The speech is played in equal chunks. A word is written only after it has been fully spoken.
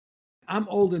I'm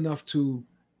old enough to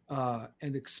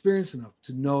and experienced enough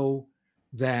to know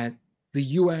that the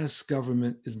U.S.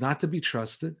 government is not to be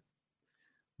trusted.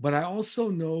 But I also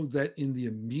know that in the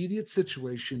immediate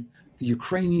situation, the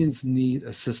Ukrainians need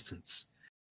assistance.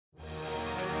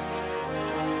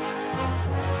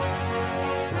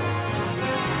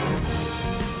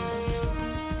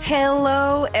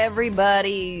 Hello,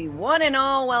 everybody. One and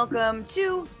all, welcome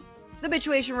to the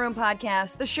Bitchuation Room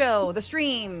podcast, the show, the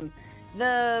stream,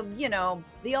 the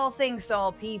all things to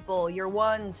all people, your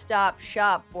one-stop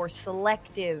shop for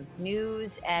selective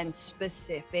news and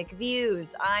specific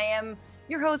views. I am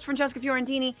your host, Francesca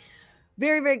Fiorentini.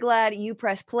 Very, very glad you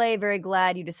pressed play. Very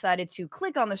glad you decided to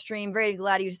click on the stream. Very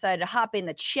glad you decided to hop in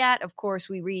the chat. Of course,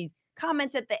 we read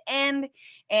comments at the end,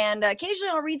 and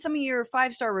occasionally I'll read some of your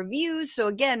 5-star reviews. So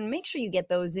again, make sure you get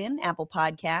those in. Apple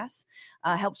Podcasts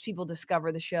helps people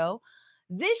discover the show.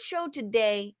 This show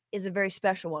today is a very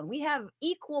special one. We have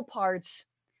equal parts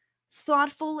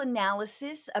thoughtful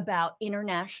analysis about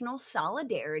international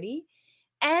solidarity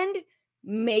and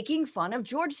making fun of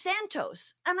George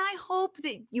Santos. And I hope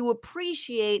that you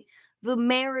appreciate the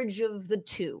marriage of the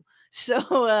two.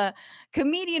 So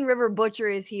comedian River Butcher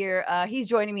is here. He's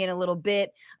joining me in a little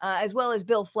bit, as well as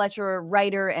Bill Fletcher,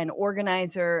 writer and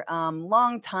organizer,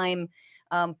 longtime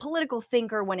political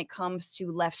thinker when it comes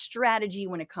to left strategy,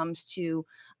 when it comes to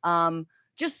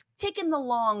just taking the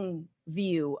long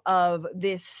view of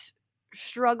this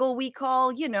struggle we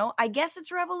call, I guess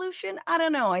it's revolution. I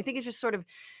don't know. I think it's just sort of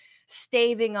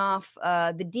staving off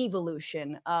the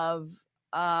devolution of,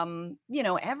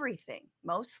 everything,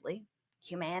 mostly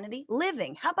humanity,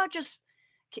 living. How about just,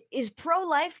 is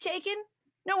pro-life taken?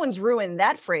 No one's ruined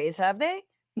that phrase, have they?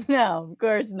 No, of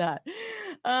course not.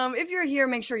 If you're here,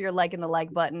 make sure you're liking the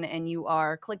like button and you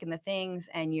are clicking the things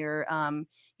and you're,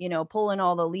 pulling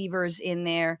all the levers in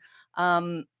there.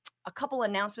 A couple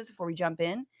announcements before we jump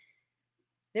in.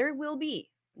 There will be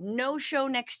no show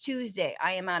next Tuesday.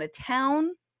 I am out of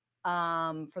town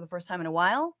for the first time in a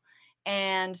while.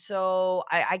 And so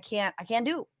I can't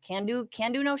do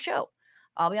no show.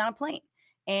 I'll be on a plane.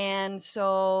 And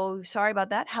so sorry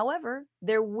about that. However,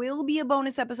 there will be a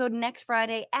bonus episode next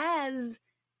Friday, as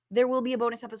there will be a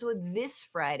bonus episode this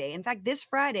Friday. In fact, this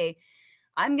Friday,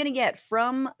 I'm going to get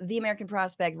from the American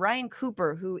Prospect, Ryan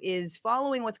Cooper, who is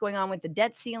following what's going on with the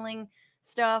debt ceiling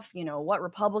stuff, what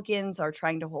Republicans are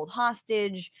trying to hold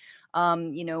hostage,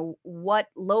 what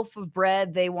loaf of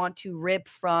bread they want to rip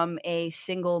from a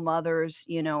single mother's,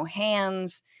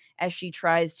 hands as she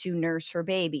tries to nurse her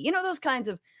baby. Those kinds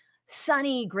of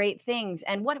sunny, great things.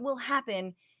 And what will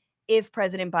happen if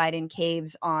President Biden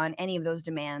caves on any of those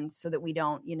demands so that we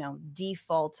don't,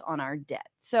 default on our debt.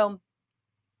 So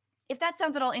if that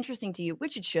sounds at all interesting to you,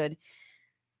 which it should,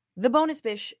 the Bonus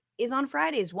Bish is on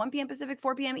Fridays, 1 p.m. Pacific,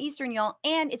 4 p.m. Eastern, y'all.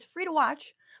 And it's free to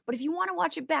watch. But if you want to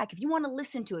watch it back, if you want to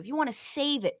listen to it, if you want to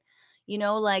save it,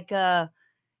 like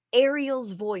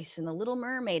Ariel's voice in The Little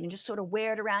Mermaid and just sort of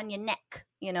wear it around your neck,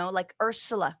 like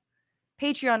Ursula,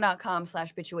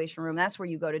 patreon.com/bitchuation room. That's where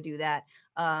you go to do that.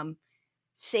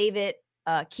 Save it,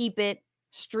 keep it,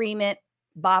 stream it,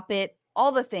 bop it,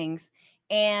 all the things.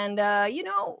 And,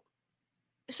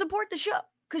 support the show.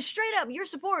 Because straight up, your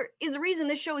support is the reason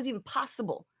this show is even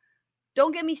possible.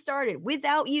 Don't get me started.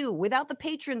 Without you, without the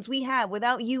patrons we have,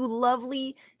 without you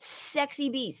lovely, sexy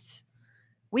beasts,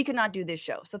 we could not do this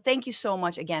show. So thank you so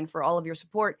much again for all of your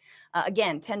support.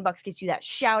 Again, $10 gets you that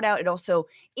shout out. It also,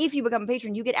 if you become a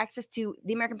patron, you get access to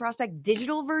the American Prospect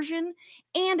digital version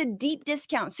and a deep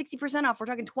discount, 60% off. We're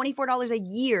talking $24 a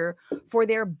year for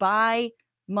their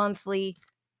bi-monthly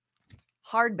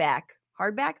hardback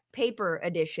paper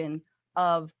edition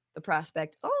of the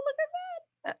Prospect. Oh, look at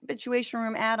that Bitchuation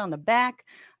Room ad on the back.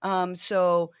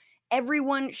 So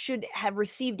everyone should have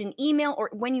received an email, or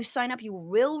when you sign up, you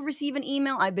will receive an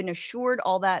email. I've been assured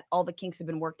all the kinks have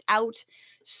been worked out.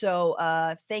 So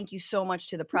thank you so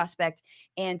much to the Prospect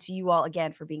and to you all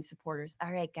again for being supporters.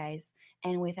 All right, guys.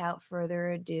 And without further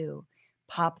ado,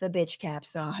 pop the bitch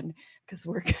caps on, because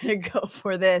we're going to go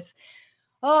for this.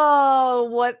 Oh,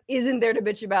 what isn't there to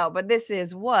bitch about? But this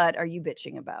is What Are You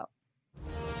Bitching About?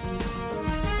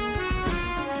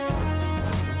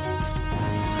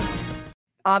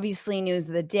 Obviously, news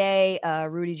of the day,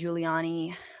 Rudy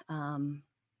Giuliani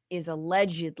is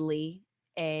allegedly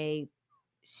a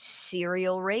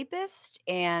serial rapist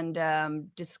and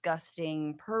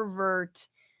disgusting pervert,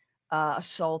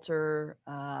 assaulter,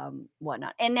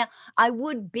 whatnot. And now I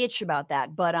would bitch about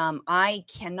that, but I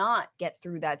cannot get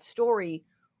through that story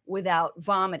without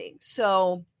vomiting.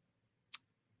 So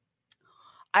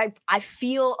I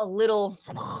feel a little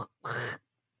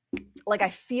like I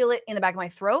feel it in the back of my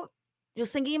throat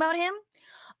just thinking about him.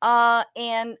 But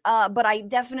I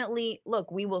definitely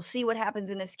look, we will see what happens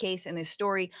in this case, in this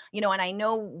story, and I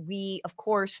know we, of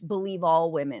course, believe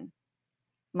all women,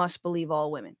 must believe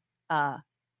all women. That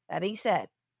being said,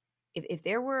 if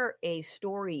there were a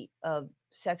story of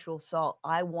sexual assault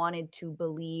I wanted to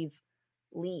believe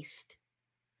least,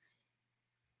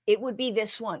 it would be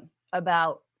this one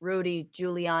about Rudy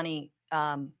Giuliani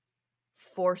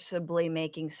forcibly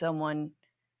making someone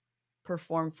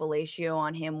perform fellatio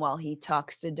on him while he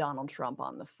talks to Donald Trump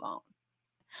on the phone.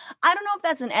 I don't know if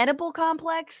that's an Oedipal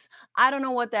complex. I don't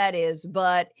know what that is,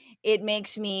 but it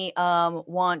makes me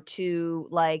want to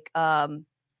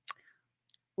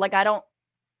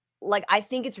I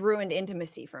think it's ruined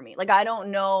intimacy for me. Like, I don't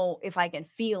know if I can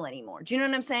feel anymore. Do you know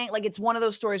what I'm saying? Like, it's one of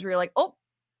those stories where you're like, oh,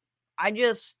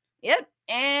 yep,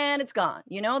 and it's gone.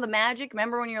 The magic.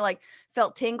 Remember when you're like,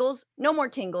 felt tingles? No more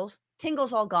tingles.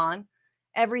 Tingles all gone.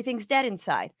 Everything's dead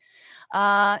inside.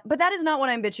 But that is not what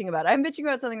I'm bitching about. I'm bitching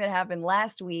about something that happened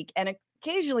last week. And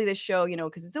occasionally this show,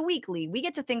 because it's a weekly, we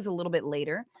get to things a little bit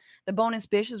later. The bonus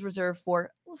bish is reserved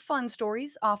for fun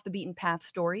stories, off the beaten path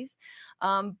stories.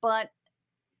 But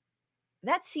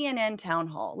that CNN town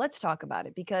hall, let's talk about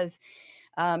it, because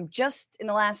just in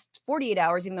the last 48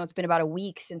 hours, even though it's been about a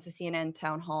week since the CNN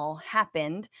town hall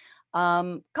happened,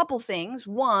 couple things.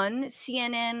 One,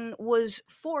 CNN was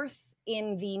fourth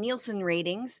in the Nielsen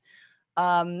ratings,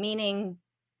 meaning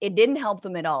it didn't help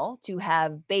them at all to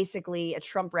have basically a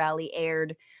Trump rally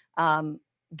aired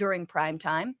during prime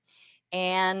time.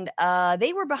 And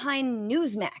they were behind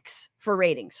Newsmax for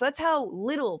ratings. So that's how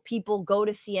little people go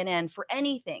to CNN for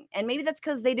anything. And maybe that's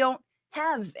because they don't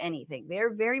have anything.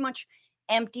 They're very much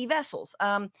empty vessels.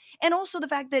 And also the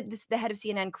fact that the head of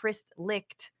CNN, Chris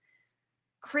Licht,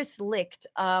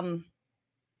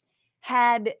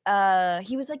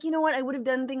 he was like, you know what, I would have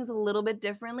done things a little bit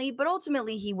differently, but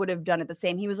ultimately he would have done it the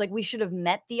same. He was like, we should have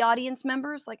met the audience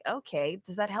members. Like, okay,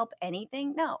 does that help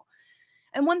anything? No.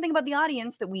 And one thing about the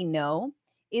audience that we know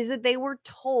is that they were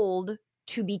told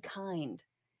to be kind.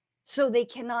 So they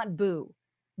cannot boo.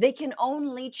 They can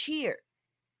only cheer.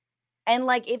 And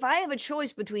like, if I have a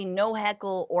choice between no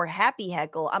heckle or happy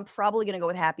heckle, I'm probably going to go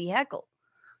with happy heckle.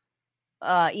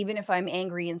 Even if I'm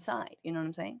angry inside, you know what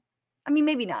I'm saying? I mean,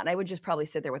 maybe not. I would just probably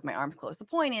sit there with my arms closed. The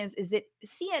point is that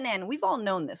CNN, we've all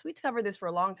known this. We've covered this for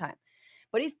a long time.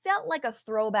 But it felt like a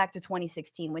throwback to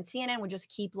 2016 when CNN would just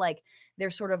keep like their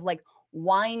sort of like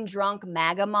wine drunk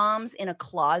MAGA moms in a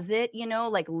closet,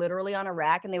 like literally on a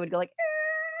rack, and they would go like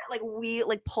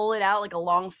pull it out like a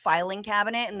long filing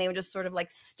cabinet, and they would just sort of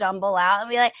like stumble out and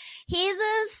be like, he's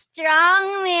a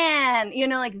strong man,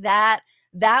 like that.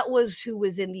 That was who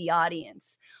was in the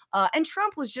audience. And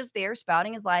Trump was just there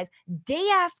spouting his lies day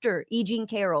after E. Jean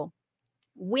Carroll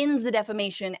wins the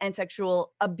defamation and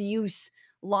sexual abuse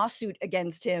lawsuit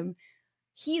against him.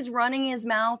 He's running his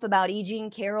mouth about E.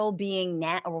 Jean Carroll being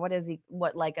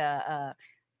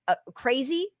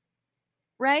crazy,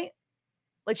 right?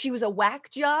 Like she was a whack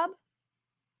job.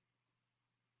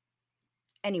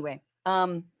 Anyway,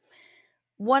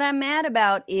 what I'm mad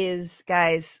about is,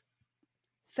 guys,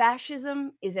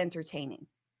 fascism is entertaining.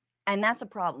 And that's a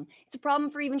problem. It's a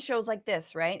problem for even shows like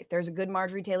this, right? If there's a good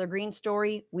Marjorie Taylor Greene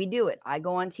story, we do it. I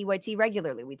go on TYT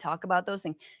regularly. We talk about those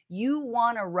things. You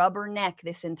want to rubberneck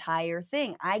this entire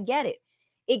thing. I get it.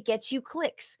 It gets you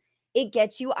clicks. It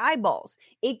gets you eyeballs.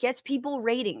 It gets people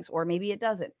ratings, or maybe it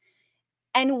doesn't.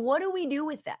 And what do we do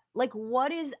with that? Like,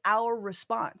 what is our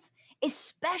response?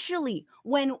 Especially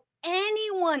when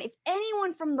if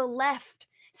anyone from the left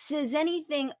says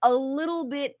anything a little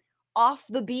bit off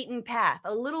the beaten path,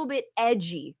 a little bit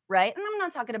edgy, right? And I'm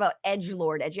not talking about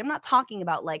edgelord edgy. I'm not talking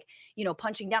about like,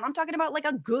 punching down. I'm talking about like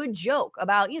a good joke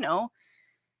about,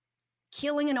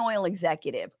 killing an oil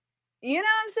executive. You know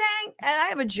what I'm saying? And I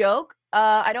have a joke.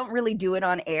 I don't really do it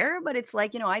on air, but it's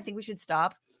like, I think we should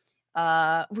stop.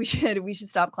 We should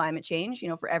stop climate change.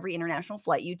 For every international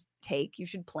flight you take, you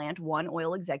should plant one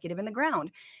oil executive in the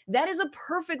ground. That is a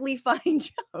perfectly fine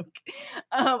joke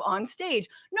on stage.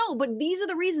 No, but these are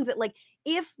the reasons that, like,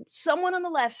 if someone on the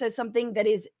left says something that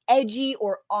is edgy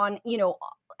or on,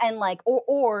 and like,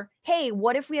 or hey,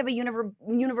 what if we have a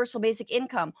universal basic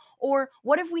income? Or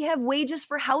what if we have wages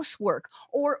for housework?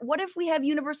 Or what if we have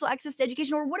universal access to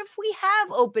education? Or what if we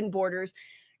have open borders?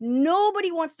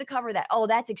 Nobody wants to cover that. Oh,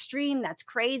 that's extreme. That's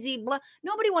crazy. Blah.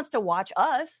 Nobody wants to watch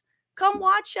us. Come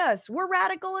watch us. We're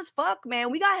radical as fuck, man.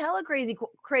 We got hella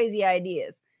crazy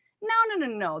ideas.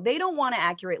 No. They don't want to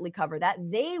accurately cover that.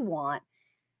 They want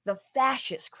the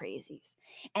fascist crazies.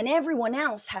 And everyone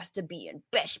else has to be in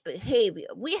best behavior.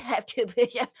 We have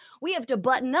to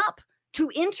button up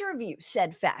to interview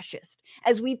said fascist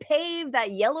as we pave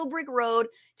that yellow brick road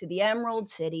to the Emerald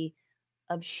City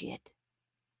of shit.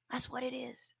 That's what it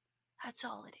is. That's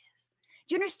all it is.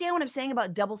 Do you understand what I'm saying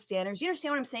about double standards? Do you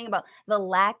understand what I'm saying about the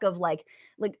lack of like,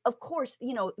 of course,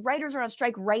 writers are on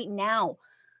strike right now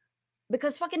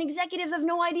because fucking executives have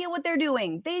no idea what they're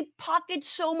doing. They pocket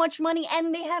so much money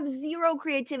and they have zero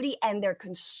creativity and they're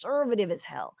conservative as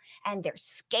hell and they're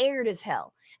scared as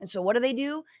hell. And so what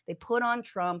do? They put on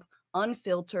Trump,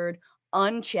 unfiltered,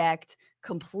 unchecked,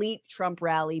 complete Trump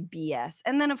rally BS.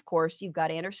 And then, of course, you've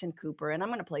got Anderson Cooper, and I'm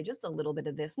going to play just a little bit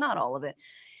of this, not all of it.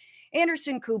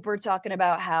 Anderson Cooper talking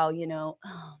about how,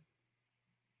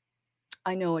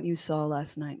 I know what you saw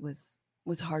last night was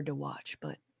hard to watch,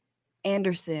 but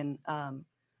Anderson,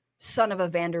 son of a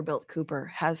Vanderbilt Cooper,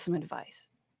 has some advice.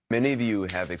 Many of you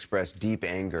have expressed deep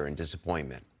anger and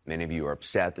disappointment. Many of you are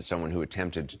upset that someone who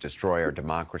attempted to destroy our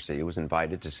democracy was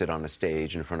invited to sit on a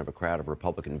stage in front of a crowd of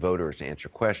Republican voters to answer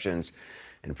questions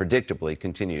and predictably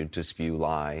continued to spew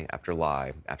lie after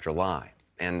lie after lie.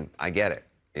 And I get it.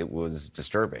 It was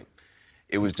disturbing.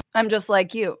 I'm just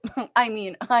like you. I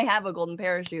mean, I have a golden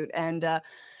parachute and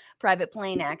private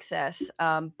plane access,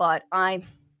 but I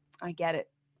get it.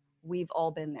 We've all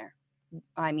been there.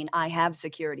 I mean, I have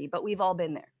security, but we've all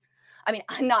been there. I mean,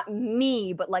 not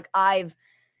me, but like I've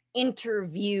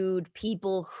interviewed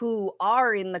people who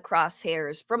are in the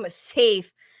crosshairs from a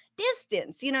safe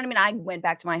distance. You know what I mean? I went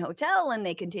back to my hotel and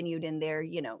they continued in their,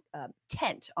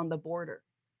 tent on the border.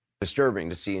 Disturbing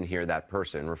to see and hear that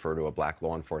person refer to a black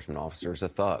law enforcement officer as a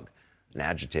thug, an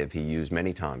adjective he used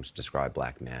many times to describe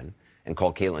black men, and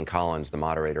called Caitlin Collins, the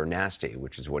moderator, nasty,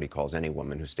 which is what he calls any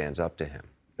woman who stands up to him.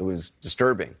 It was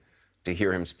disturbing to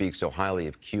hear him speak so highly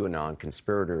of QAnon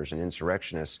conspirators and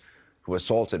insurrectionists who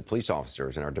assaulted police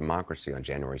officers in our democracy on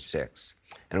January 6th.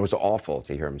 And it was awful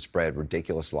to hear him spread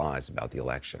ridiculous lies about the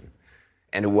election.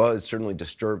 And it was certainly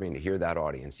disturbing to hear that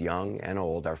audience, young and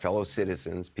old, our fellow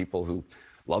citizens, people who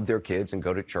love their kids and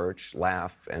go to church,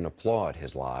 laugh and applaud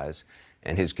his lies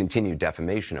and his continued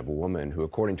defamation of a woman who,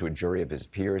 according to a jury of his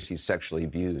peers, he sexually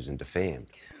abused and defamed.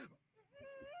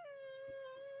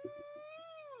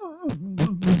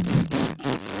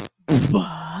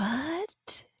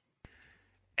 What?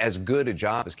 As good a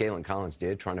job as Caitlin Collins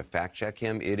did trying to fact check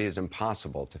him, it is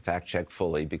impossible to fact check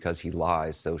fully because he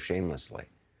lies so shamelessly.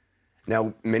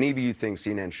 Now, many of you think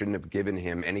CNN shouldn't have given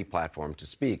him any platform to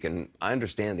speak, and I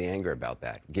understand the anger about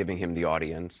that. Giving him the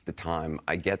audience, the time,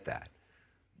 I get that.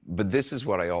 But this is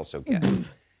what I also get.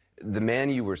 The man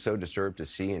you were so disturbed to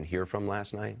see and hear from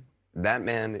last night, that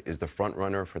man is the front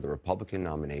runner for the Republican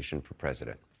nomination for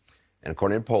president. And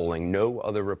according to polling, no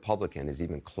other Republican is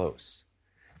even close.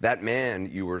 That man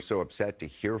you were so upset to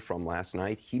hear from last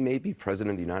night, he may be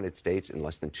president of the United States in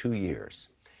less than 2 years.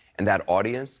 And that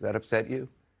audience that upset you,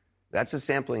 that's a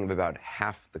sampling of about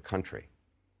half the country.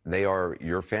 They are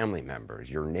your family members,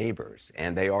 your neighbors,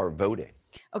 and they are voting.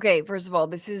 Okay, first of all,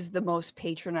 this is the most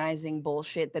patronizing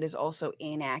bullshit that is also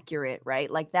inaccurate, right?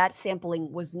 Like that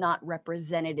sampling was not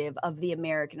representative of the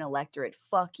American electorate.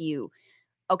 Fuck you.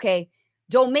 Okay,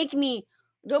 don't make me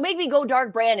go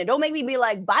dark Brandon. Don't make me be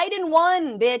like Biden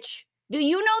won, bitch. Do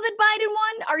you know that Biden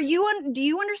won? Do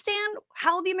you understand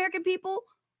how the American people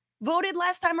voted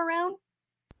last time around?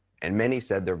 And many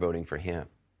said they're voting for him.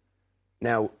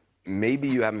 Now, maybe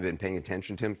you haven't been paying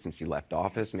attention to him since he left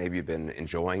office. Maybe you've been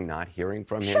enjoying not hearing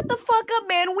from him. Shut the fuck up,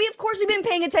 man. We've been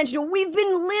paying attention to him. We've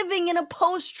been living in a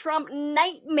post-Trump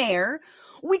nightmare.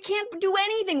 We can't do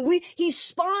anything. He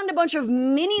spawned a bunch of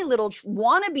mini little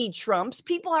wannabe Trumps.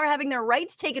 People are having their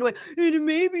rights taken away. And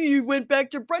maybe you went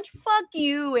back to brunch. Fuck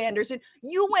you, Anderson.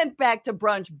 You went back to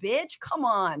brunch, bitch. Come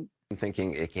on. I'm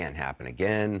thinking it can't happen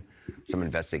again. Some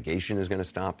investigation is going to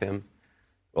stop him.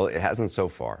 Well, it hasn't so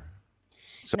far.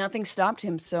 So nothing stopped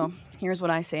him. So here's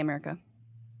what I say, America.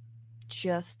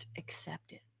 Just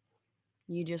accept it.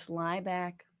 You just lie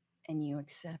back and you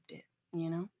accept it,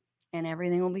 and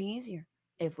everything will be easier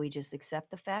if we just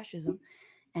accept the fascism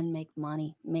and make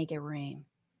money, make it rain.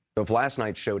 So if last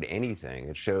night showed anything,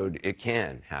 it showed it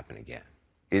can happen again.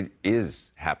 It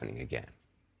is happening again.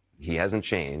 He hasn't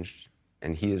changed,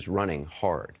 and he is running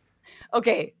hard.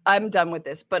 Okay, I'm done with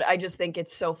this, but I just think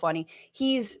it's so funny.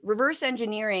 He's reverse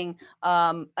engineering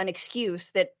an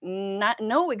excuse that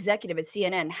no executive at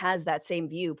CNN has that same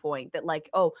viewpoint that like,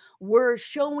 oh, we're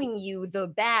showing you the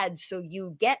bad so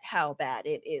you get how bad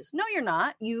it is. No, you're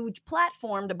not. You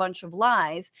platformed a bunch of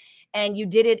lies and you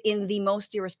did it in the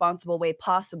most irresponsible way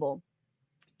possible,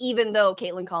 even though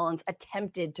Caitlin Collins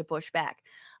attempted to push back.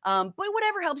 But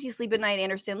whatever helps you sleep at night,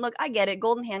 Anderson. Look, I get it.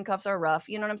 Golden handcuffs are rough.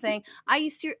 You know what I'm saying?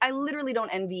 I literally don't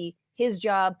envy his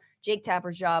job, Jake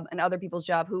Tapper's job and other people's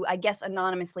job who I guess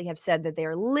anonymously have said that they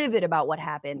are livid about what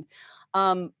happened.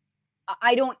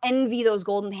 I don't envy those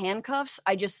golden handcuffs.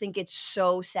 I just think it's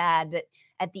so sad that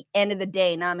at the end of the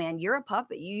day, nah, man, you're a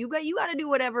puppet. You got to do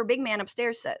whatever big man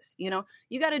upstairs says. You know,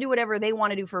 you got to do whatever they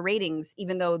want to do for ratings,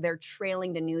 even though they're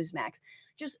trailing to Newsmax.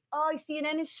 Just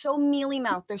CNN is so mealy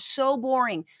mouthed. They're so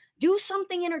boring. Do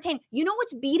something entertaining. You know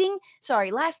what's beating?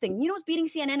 Sorry, last thing. You know what's beating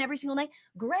CNN every single night?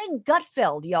 Greg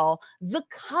Gutfeld, y'all, the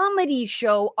comedy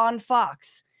show on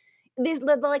Fox. This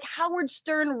the like Howard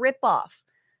Stern ripoff.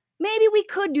 Maybe we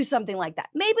could do something like that.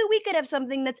 Maybe we could have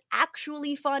something that's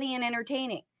actually funny and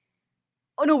entertaining.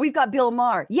 Oh, no, we've got Bill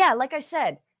Maher. Yeah, like I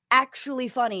said, actually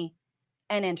funny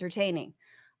and entertaining.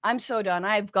 I'm so done.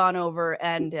 I've gone over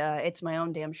and it's my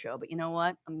own damn show. But you know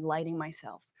what? I'm lighting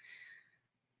myself.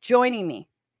 Joining me,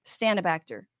 stand-up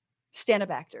actor, a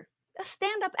stand-up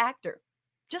actor.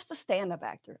 Just a stand-up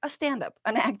actor,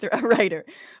 an actor, a writer,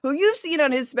 who you've seen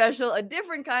on his special, A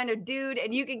Different Kind of Dude,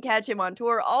 and you can catch him on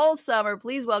tour all summer.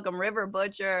 Please welcome River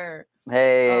Butcher.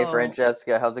 Hey,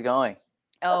 Francesca, how's it going?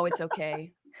 Oh, it's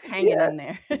okay. Hanging in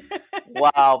there.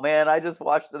 Wow, man, I just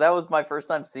watched that was my first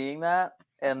time seeing that,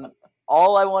 and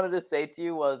all I wanted to say to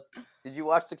you was, did you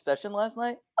watch Succession last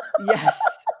night? Yes.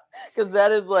 Because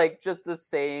that is like just the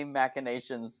same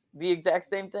machinations, the exact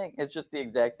same thing. It's just the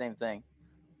exact same thing.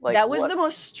 Like, that was the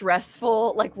most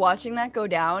stressful, like watching that go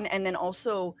down. And then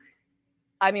also,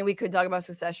 I mean, we could talk about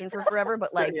Succession for forever,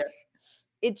 but like,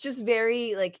 it's just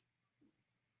very like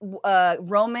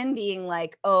Roman being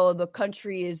like, oh, the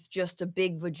country is just a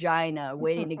big vagina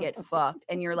waiting to get fucked.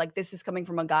 And you're like, this is coming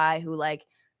from a guy who like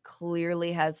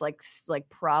clearly has like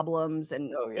problems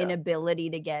and inability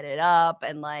to get it up.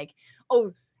 And like,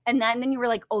 and then you were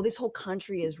like, oh, this whole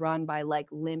country is run by like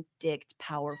limp-dicked,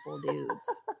 powerful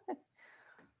dudes.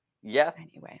 Yeah.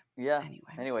 Anyway.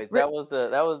 Anyways, that was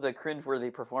a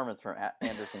cringeworthy performance from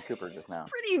Anderson Cooper just now.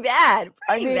 Pretty bad.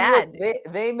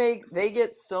 Look, they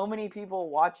get so many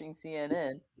people watching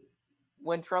CNN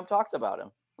when Trump talks about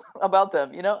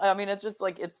them. You know, I mean, it's just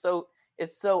like it's so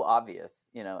obvious.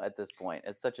 You know, at this point,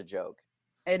 it's such a joke.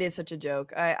 It is such a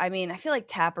joke. I mean, I feel like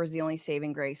Tapper's the only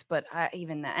saving grace, but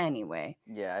even that anyway.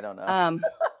 Yeah, I don't know.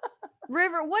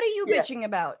 River, what are you bitching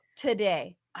about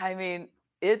today? I mean,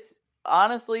 it's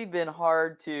honestly been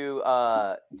hard to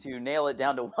nail it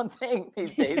down to one thing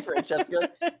these days, Francesca.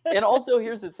 And also,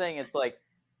 here's the thing: it's like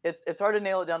it's hard to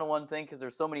nail it down to one thing because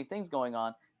there's so many things going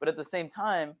on. But at the same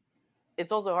time,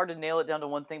 it's also hard to nail it down to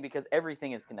one thing because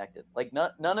everything is connected. Like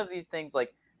none of these things.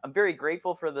 Like I'm very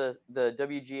grateful for the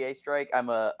WGA strike. I'm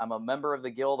a member of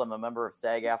the Guild. I'm a member of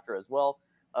SAG-AFTRA as well.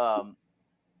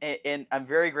 And I'm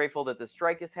very grateful that the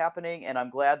strike is happening, and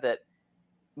I'm glad that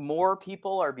more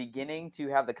people are beginning to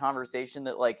have the conversation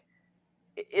that like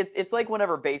it's like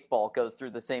whenever baseball goes through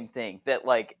the same thing that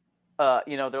like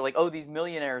you know, they're like, oh, these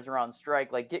millionaires are on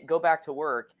strike, like go back to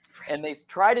work. Right. And they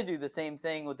try to do the same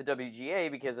thing with the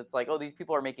WGA because it's like, oh, these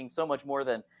people are making so much more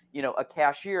than, you know, a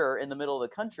cashier in the middle of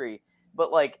the country.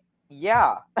 But like,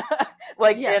 and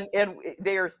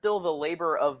they are still the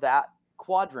labor of that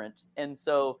quadrant. And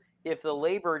so if the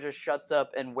labor just shuts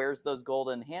up and wears those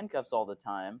golden handcuffs all the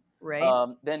time,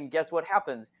 right? Then guess what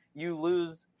happens? You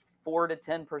lose 4 to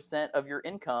 10% of your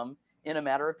income in a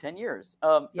matter of 10 years.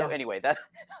 Anyway,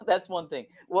 that's one thing.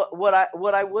 What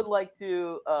I would like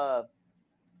to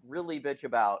really bitch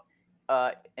about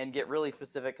and get really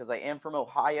specific, because I am from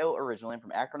Ohio originally, I'm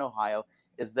from Akron, Ohio,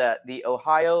 is that the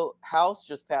Ohio House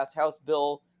just passed House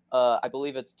Bill, I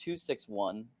believe it's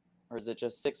 261, or is it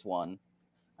just 61?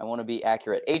 I want to be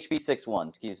accurate. HB 61,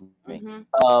 excuse me,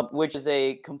 which is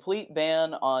a complete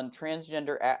ban on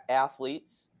transgender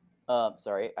athletes.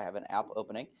 Sorry, I have an app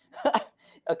opening.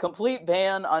 A complete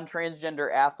ban on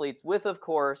transgender athletes with, of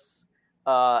course,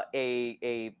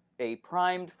 a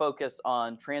primed focus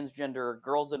on transgender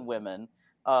girls and women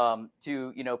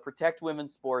to, you know, protect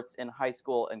women's sports in high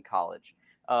school and college.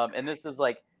 And this is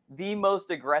like the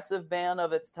most aggressive ban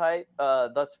of its type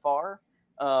thus far.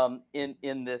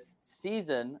 In this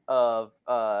season of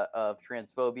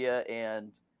transphobia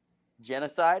and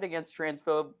genocide against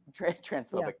transphobic,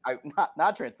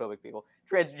 not transphobic people,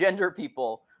 transgender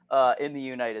people in the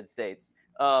United States.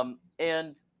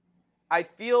 And I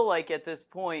feel like at this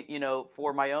point, you know,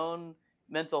 for my own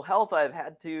mental health, I've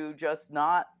had to just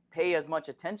not pay as much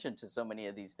attention to so many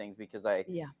of these things because I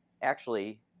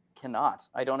actually cannot.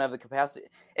 I don't have the capacity.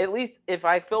 At least if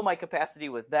I fill my capacity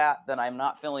with that, then I'm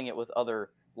not filling it with other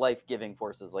life-giving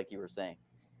forces, like you were saying.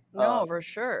 No, for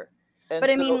sure. But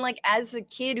I mean, like, as a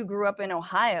kid who grew up in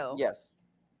Ohio, yes,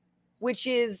 which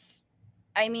is,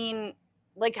 I mean,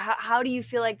 like, how do you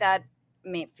feel like that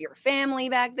if your family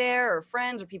back there or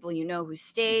friends or people you know who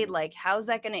stayed, like how's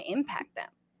that going to impact them?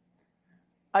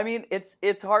 I mean,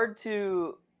 it's hard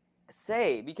to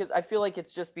say because I feel like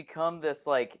it's just become this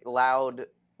like loud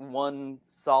one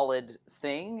solid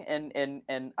thing,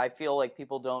 and I feel like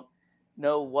people don't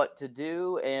know what to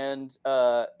do, and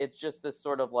it's just this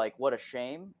sort of like what a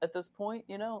shame at this point,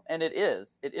 and it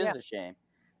is a shame.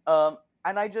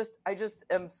 And I just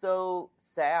am so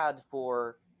sad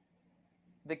for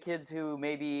the kids who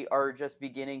maybe are just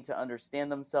beginning to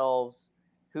understand themselves,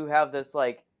 who have this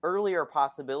like earlier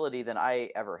possibility than I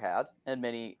ever had, and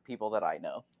many people that I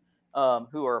know,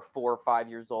 who are 4 or 5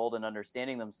 years old and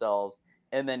understanding themselves,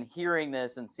 and then hearing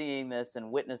this and seeing this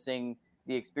and witnessing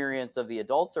the experience of the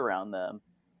adults around them,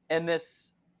 and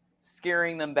this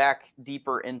scaring them back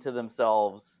deeper into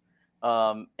themselves,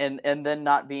 and then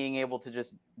not being able to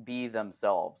just be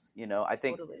themselves. I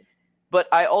think. Totally. But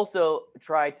I also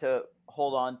try to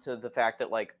hold on to the fact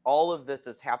that like all of this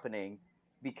is happening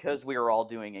because we are all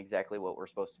doing exactly what we're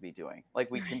supposed to be doing. Like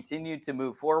we continue to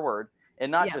move forward, and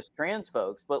not just trans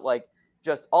folks, but like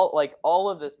just all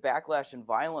of this backlash and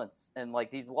violence, and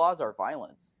like these laws are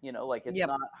violence, like it's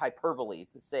not hyperbole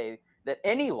to say that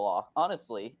any law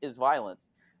honestly is violence,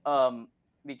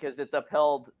 because it's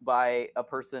upheld by a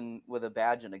person with a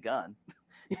badge and a gun.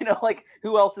 Like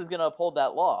who else is going to uphold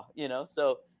that law,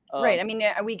 so right. I mean,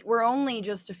 we're only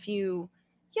just a few,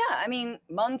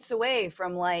 months away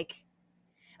from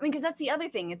because that's the other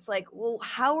thing. It's like, well,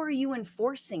 how are you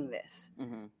enforcing this?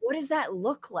 What does that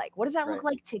look like? What does that look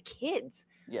like to kids?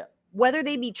 Yeah. Whether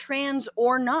they be trans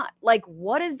or not. Like,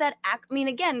 what is that?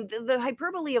 Again, the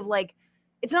hyperbole of like,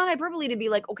 it's not hyperbole to be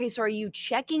like, okay, so are you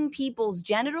checking people's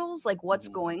genitals? Like, what's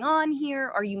going on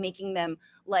here? Are you making them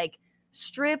like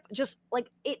strip? Just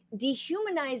like it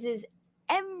dehumanizes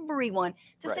everyone,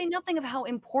 to say nothing of how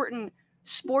important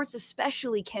sports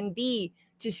especially can be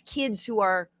to kids who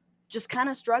are just kind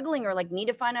of struggling or like need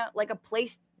to find out like a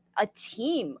place, a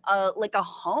team, like a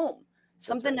home,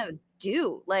 something to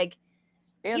do, like,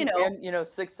 and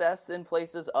success in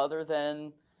places other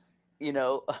than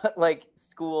like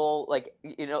school, like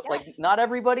like not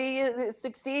everybody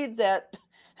succeeds at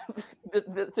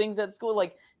the things at school.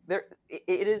 Like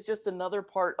it is just another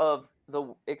part of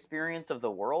the experience of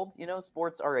the world.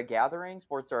 Sports are a gathering,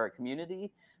 sports are a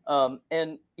community,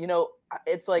 and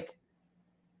it's like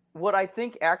what I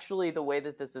think actually the way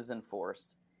that this is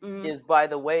enforced is by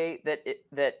the way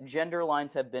that gender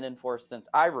lines have been enforced since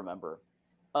I remember.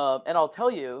 And I'll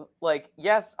tell you, like,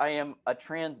 yes, I am a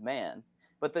trans man,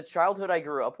 but the childhood I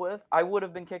grew up with, I would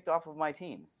have been kicked off of my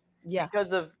teams. Yeah.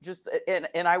 Because of just, and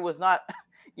I was not,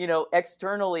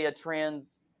 externally a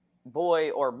trans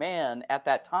boy or man at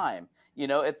that time.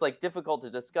 It's like difficult to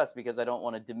discuss because I don't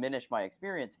want to diminish my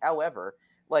experience. However,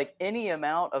 like any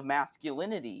amount of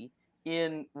masculinity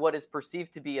in what is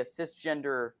perceived to be a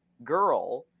cisgender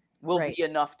girl will be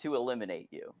enough to eliminate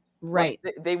you. Right.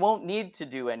 Like, they won't need to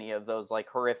do any of those like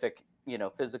horrific,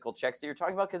 physical checks that you're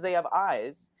talking about because they have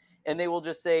eyes, and they will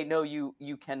just say, no,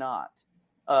 you cannot.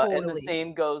 Totally. And the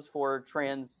same goes for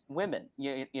trans women,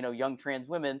 young trans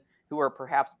women who are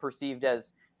perhaps perceived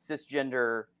as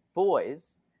cisgender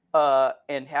boys,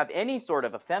 and have any sort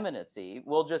of effeminacy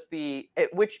will just be,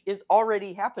 which is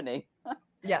already happening.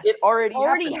 Yes. It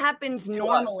already happens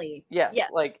normally. Yes.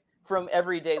 Like from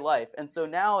everyday life. And so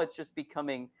now it's just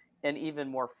becoming an even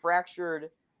more fractured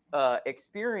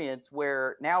experience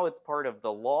where now it's part of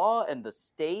the law and the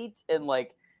state, and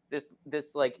like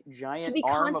this like giant to be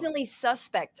constantly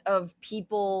suspect of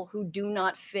people who do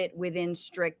not fit within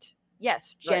strict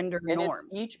gender norms.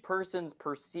 It's each person's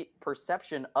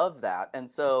perception of that. And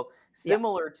so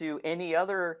similar to any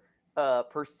other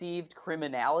perceived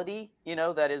criminality,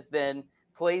 that is then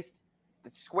placed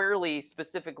squarely,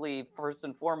 specifically, first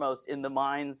and foremost, in the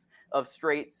minds of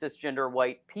straight cisgender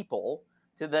white people,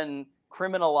 to then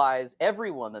criminalize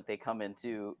everyone that they come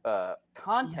into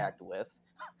contact with.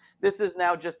 This is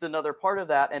now just another part of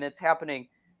that, and it's happening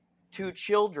to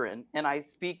children. And I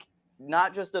speak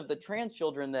not just of the trans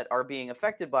children that are being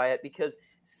affected by it, because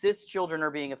cis children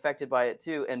are being affected by it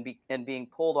too, and being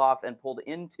pulled off and pulled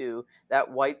into that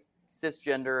white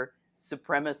cisgender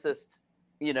supremacist,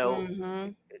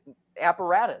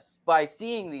 apparatus by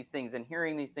seeing these things and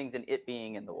hearing these things and it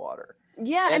being in the water.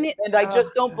 Yeah, and I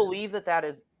just don't believe that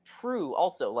is true.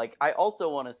 Also, like I also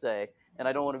want to say, and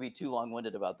I don't want to be too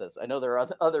long-winded about this, I know there are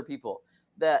other people,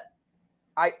 that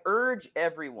I urge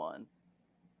everyone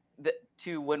that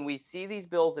when we see these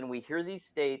bills and we hear these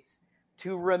states,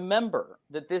 to remember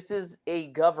that this is a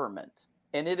government,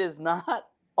 and it is not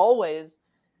always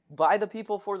by the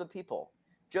people for the people.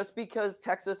 just because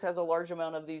Texas has a large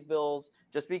amount of these bills,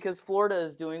 just because Florida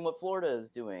is doing what Florida is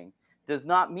doing, does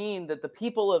not mean that the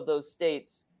people of those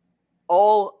states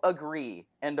all agree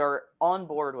and are on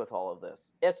board with all of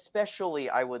this, especially,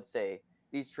 I would say,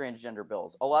 these transgender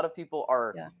bills. A lot of people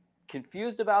are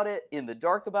confused about it, in the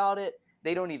dark about it.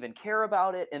 They don't even care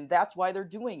about it. And that's why they're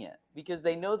doing it, because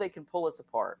they know they can pull us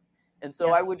apart. And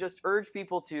so I would just urge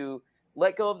people to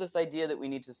let go of this idea that we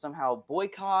need to somehow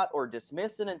boycott or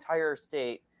dismiss an entire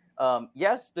state.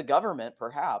 Yes, the government,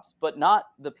 perhaps, but not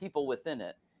the people within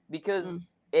it. Because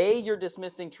A, you're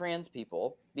dismissing trans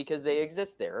people because they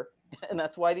exist there, and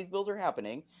that's why these bills are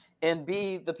happening. And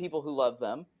B, the people who love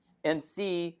them. And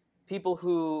C, people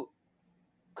who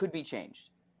could be changed.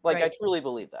 Like, I truly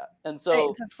believe that. And so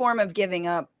it's a form of giving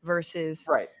up versus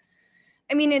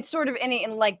I mean, it's sort of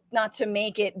and like, not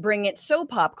to bring it so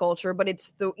pop culture, but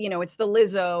it's the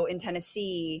Lizzo in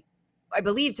Tennessee, I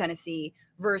believe Tennessee,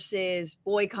 versus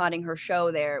boycotting her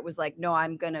show there. It was like, no,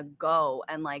 I'm gonna go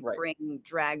and like bring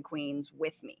drag queens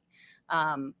with me.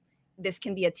 This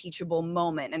can be a teachable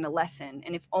moment and a lesson.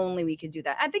 And if only we could do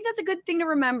that. I think that's a good thing to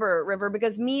remember, River,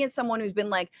 because me as someone who's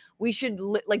been like, we should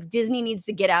like Disney needs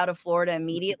to get out of Florida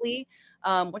immediately,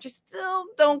 which I still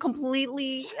don't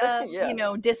completely,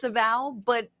 disavow.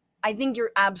 But I think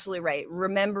you're absolutely right.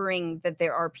 Remembering that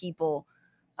there are people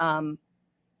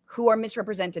who are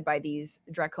misrepresented by these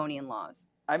draconian laws.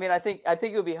 I mean, I think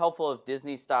it would be helpful if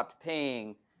Disney stopped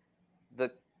paying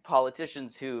the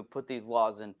politicians who put these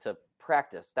laws into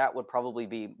practice. That would probably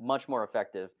be much more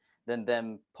effective than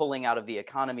them pulling out of the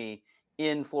economy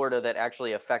in Florida that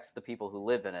actually affects the people who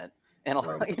live in it. And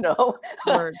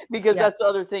because that's the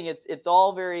other thing. It's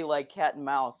all very like cat and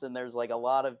mouse, and there's like a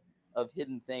lot of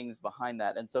hidden things behind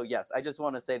that. And so yes, I just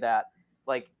want to say that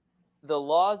like the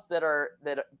laws that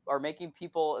are making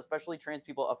people, especially trans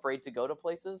people, afraid to go to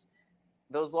places,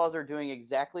 those laws are doing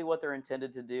exactly what they're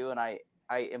intended to do. And I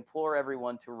implore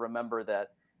everyone to remember that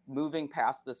moving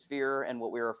past this fear and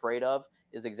what we're afraid of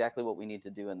is exactly what we need to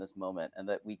do in this moment, and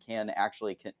that we can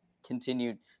actually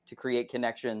continue to create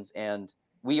connections, and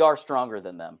we are stronger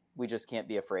than them. We just can't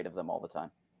be afraid of them all the time.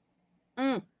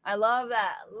 I love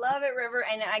that. Love it, River.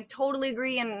 And I totally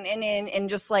agree. And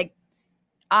just like,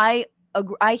 I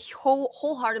agree, I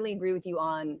wholeheartedly agree with you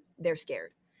on they're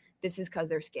scared. This is because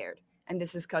they're scared. And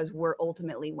this is because we're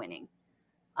ultimately winning.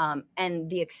 And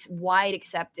the wide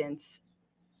acceptance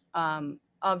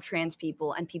of trans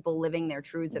people and people living their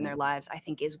truths in their lives, I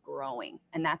think, is growing.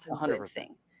 And that's a 100%. Good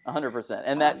thing. 100%.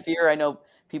 And that fear, I know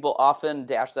people often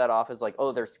dash that off as like,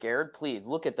 oh, they're scared. Please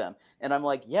look at them. And I'm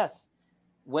like, yes,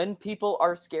 when people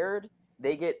are scared,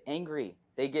 they get angry.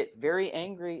 They get very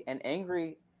angry, and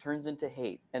angry turns into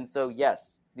hate. And so,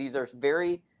 yes, these are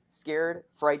very scared,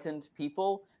 frightened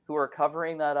people who are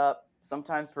covering that up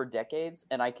sometimes for decades.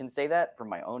 And I can say that from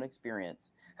my own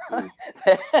experience.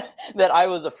 that I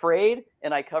was afraid,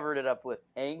 and I covered it up with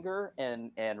anger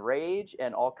and rage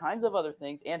and all kinds of other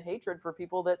things, and hatred for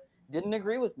people that didn't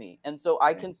agree with me. And so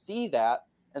I can see that.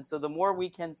 And so the more we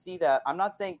can see that, I'm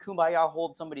not saying kumbaya,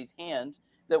 hold somebody's hand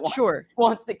that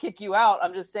wants to kick you out.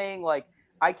 I'm just saying, like,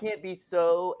 I can't be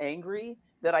so angry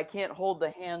that I can't hold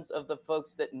the hands of the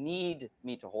folks that need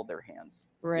me to hold their hands,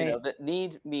 that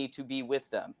need me to be with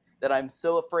them. That I'm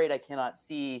so afraid I cannot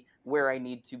see where I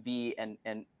need to be and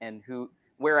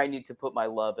where I need to put my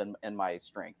love and my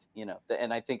strength,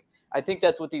 And I think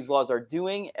that's what these laws are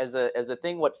doing as a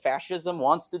thing. What fascism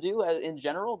wants to do in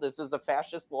general. This is a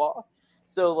fascist law.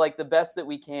 So like the best that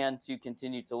we can to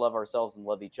continue to love ourselves and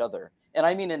love each other. And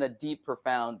I mean in a deep,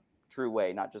 profound, true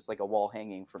way, not just like a wall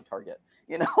hanging from Target.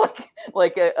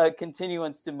 Like a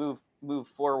continuance to move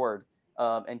forward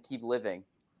and keep living.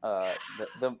 The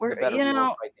better we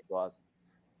will fight these laws.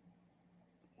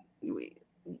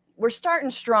 We're starting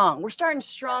strong. We're starting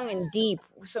strong and deep.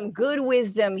 Some good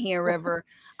wisdom here, River.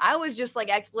 I was just like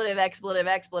expletive.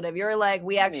 You're like,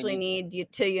 we actually need you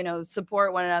to,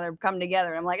 support one another, come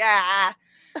together. I'm like,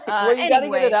 well, you got to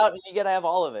get it out, and you got to have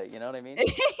all of it. You know what I mean?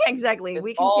 Exactly. It's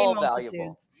we contain multitudes.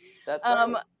 Valuable. That's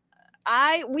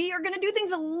right. We are going to do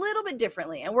things a little bit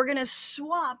differently, and we're going to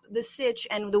swap the sitch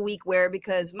and the week where,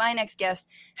 because my next guest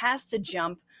has to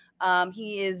jump.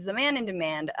 He is a man in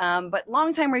demand, but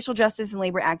longtime racial justice and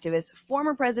labor activist,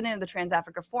 former president of the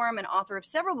Trans-Africa Forum, and author of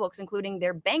several books, including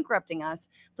They're Bankrupting Us.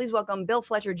 Please welcome Bill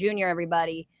Fletcher Jr.,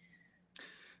 everybody.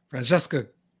 Francesca,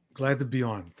 glad to be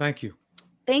on. Thank you.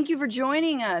 Thank you for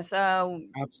joining us.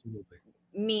 Absolutely.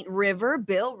 Meet River,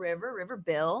 Bill. Hey,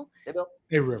 Bill.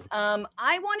 Hey, River.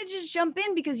 I want to just jump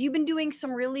in because you've been doing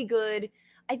some really good,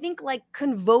 I think, like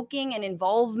convoking and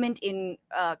involvement in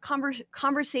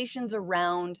conversations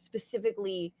around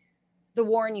specifically the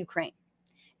war in Ukraine.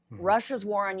 Russia's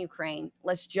war on Ukraine.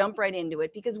 Let's jump right into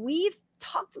it because we've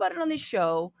talked about it on this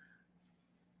show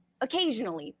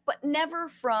occasionally, but never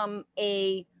from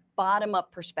a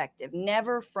bottom-up perspective,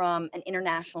 never from an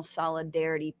international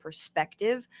solidarity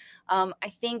perspective. I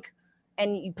think,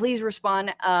 and please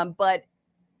respond, but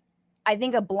I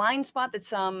think a blind spot that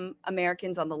some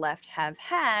Americans on the left have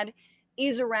had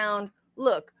is around,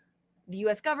 look, the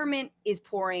US government is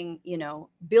pouring,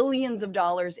 billions of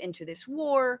dollars into this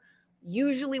war.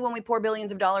 Usually when we pour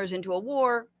billions of dollars into a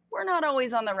war, we're not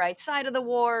always on the right side of the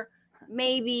war.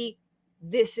 Maybe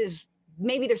there's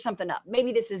something up.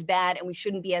 Maybe this is bad and we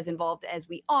shouldn't be as involved as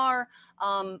we are.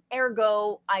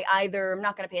 Ergo, I either am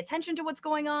not going to pay attention to what's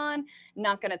going on,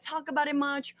 not going to talk about it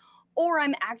much, or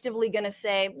I'm actively going to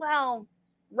say, well,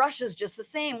 Russia's just the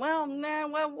same. Well,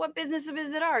 what business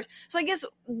is it ours? So I guess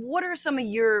what are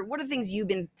things you've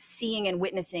been seeing and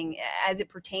witnessing as it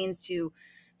pertains to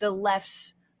the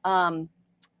left's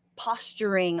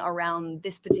posturing around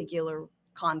this particular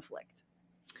conflict?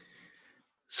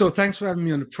 So thanks for having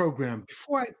me on the program.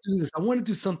 Before I do this, I want to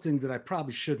do something that I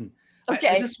probably shouldn't. Okay.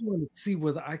 I just want to see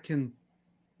whether I can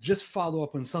just follow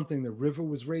up on something that River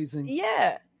was raising.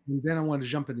 Yeah. And then I want to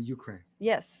jump into Ukraine.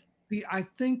 Yes. See, I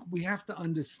think we have to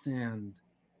understand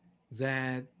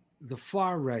that the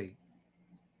far right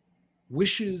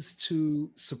wishes to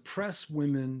suppress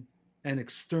women and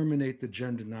exterminate the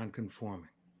gender nonconforming.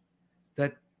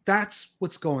 That's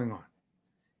what's going on.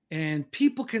 And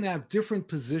people can have different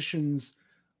positions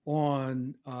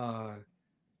on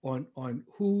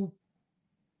who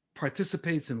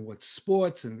participates in what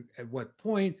sports and at what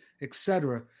point,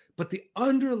 etc. But the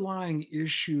underlying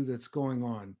issue that's going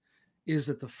on is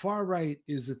that the far right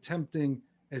is attempting,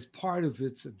 as part of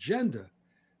its agenda,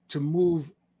 to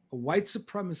move a white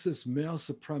supremacist, male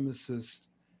supremacist,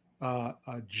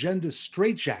 gender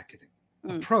straitjacketing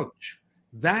approach.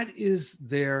 That is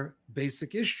their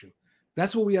basic issue.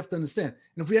 That's what we have to understand.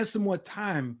 And if we have some more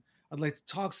time, I'd like to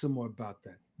talk some more about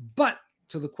that. But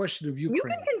to the question of Ukraine,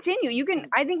 you can continue.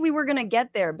 I think we were going to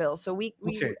get there, Bill. So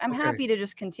I'm happy to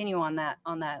just continue on that.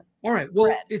 All right.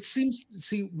 Well, it seems,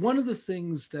 one of the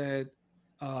things that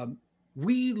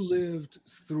we lived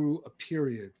through a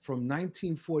period from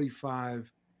 1945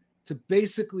 to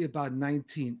basically about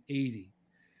 1980,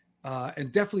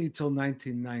 and definitely until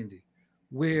 1990,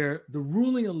 where the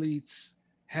ruling elites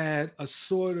had a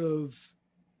sort of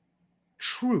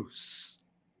truce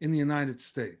in the United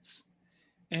States.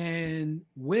 And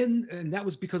that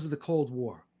was because of the Cold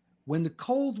War. When the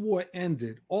Cold War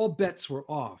ended, all bets were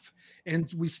off. And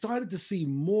we started to see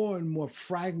more and more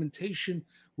fragmentation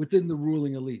within the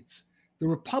ruling elites. The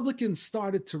Republicans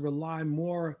started to rely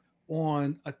more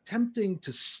on attempting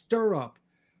to stir up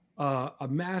a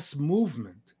mass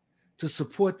movement to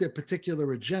support their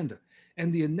particular agenda.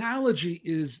 And the analogy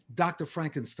is Dr.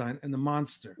 Frankenstein and the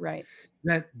monster. Right.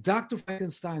 That Dr.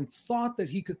 Frankenstein thought that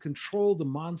he could control the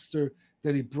monster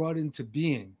that he brought into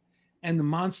being, and the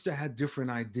monster had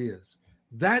different ideas.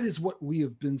 That is what we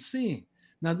have been seeing.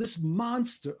 Now, this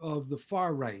monster of the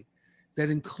far right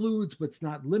that includes, but it's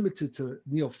not limited to,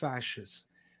 neo-fascists,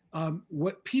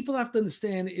 what people have to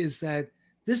understand is that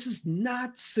this is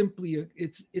not simply,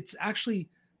 it's actually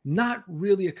not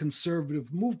really a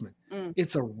conservative movement.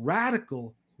 It's a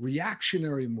radical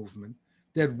reactionary movement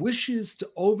that wishes to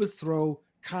overthrow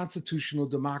constitutional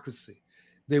democracy.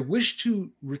 They wish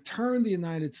to return the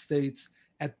United States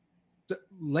at the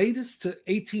latest to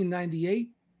 1898.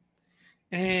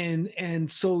 And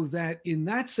so that in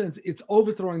that sense, it's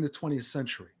overthrowing the 20th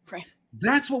century. Right.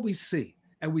 That's what we see.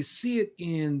 And we see it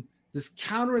in this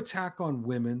counterattack on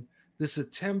women, this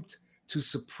attempt to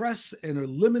suppress and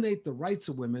eliminate the rights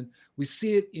of women. We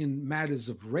see it in matters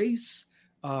of race,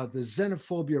 the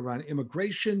xenophobia around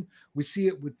immigration. We see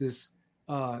it with this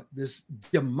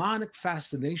demonic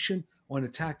fascination on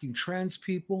attacking trans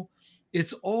people.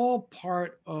 It's all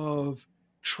part of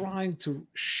trying to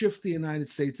shift the United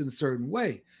States in a certain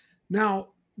way. Now,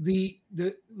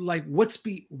 what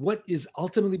is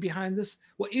ultimately behind this?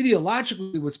 Well,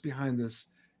 ideologically, what's behind this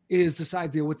is this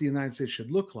idea of what the United States should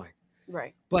look like.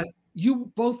 Right. But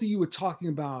both of you were talking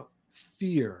about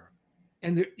fear,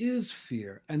 and there is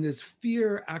fear, and there's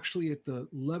fear actually at the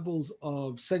levels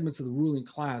of segments of the ruling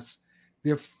class.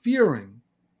 They're fearing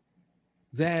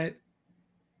that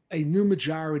a new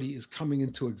majority is coming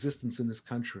into existence in this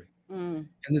country, and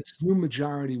this new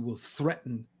majority will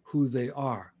threaten who they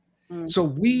are. So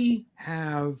we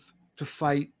have to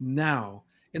fight now.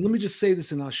 And let me just say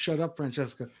this, and I'll shut up,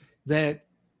 Francesca, that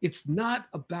it's not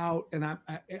about, and I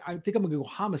think I'm going to go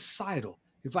homicidal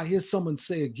if I hear someone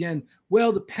say again,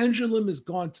 well, the pendulum has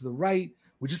gone to the right.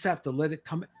 We just have to let it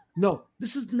come. No,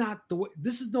 this is not the way.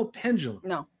 This is no pendulum.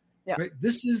 No. Yeah. Right?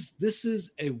 This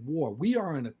is a war. We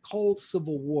are in a cold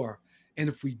civil war, and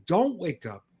if we don't wake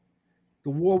up, the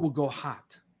war will go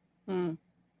hot.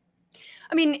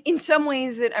 I mean, in some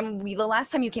ways, the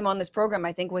last time you came on this program,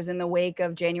 I think, was in the wake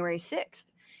of January 6th.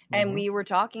 And we were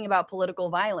talking about political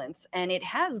violence, and it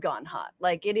has gone hot.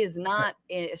 Like, it is not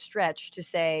a stretch to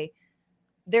say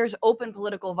there's open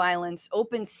political violence,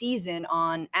 open season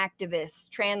on activists,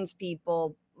 trans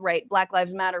people, right? Black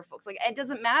Lives Matter folks. Like, it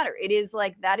doesn't matter. It is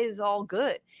like, that is all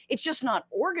good. It's just not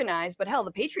organized. But hell,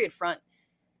 the Patriot Front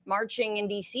marching in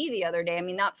DC the other day, I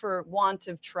mean, not for want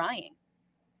of trying.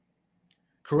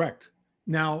 Correct.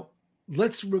 Now,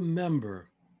 let's remember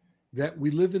that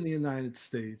we live in the United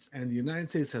States, and the United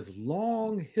States has a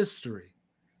long history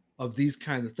of these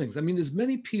kind of things. I mean, there's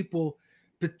many people,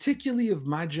 particularly of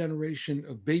my generation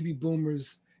of baby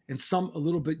boomers and some a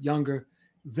little bit younger,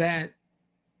 that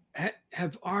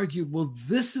have argued, well,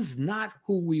 this is not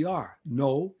who we are.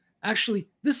 No, actually,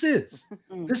 this is.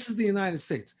 This is the United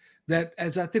States. That,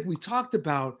 as I think we talked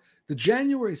about, the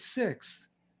January 6th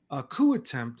coup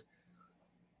attempt,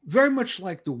 very much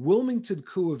like the Wilmington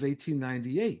coup of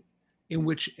 1898, in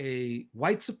which a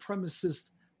white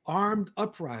supremacist armed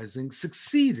uprising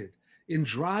succeeded in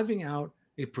driving out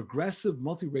a progressive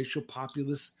multiracial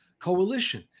populist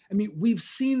coalition. I mean, we've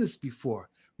seen this before.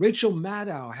 Rachel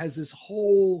Maddow has this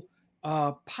whole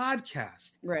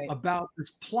podcast about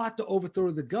this plot to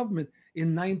overthrow the government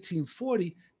in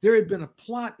 1940. There had been a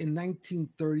plot in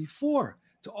 1934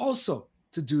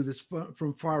 to do this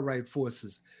from far-right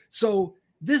forces. So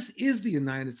this is the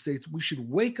United States. We should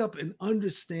wake up and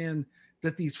understand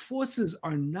that these forces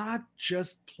are not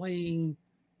just playing,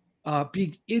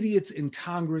 being idiots in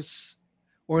Congress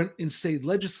or in state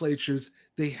legislatures.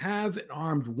 They have an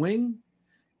armed wing,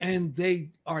 and they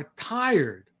are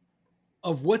tired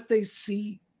of what they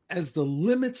see as the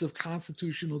limits of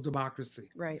constitutional democracy.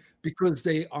 Right. Because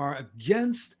they are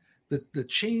against the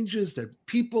changes that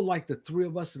people like the three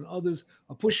of us and others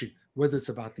are pushing, whether it's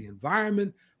about the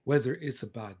environment, whether it's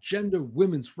about gender,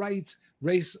 women's rights,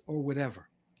 race, or whatever.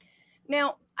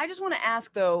 Now, I just want to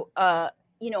ask, though,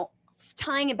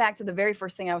 tying it back to the very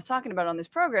first thing I was talking about on this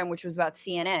program, which was about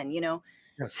CNN,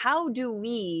 Yes. How do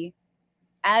we,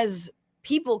 as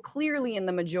people clearly in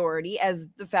the majority, as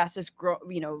the fastest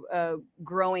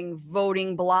growing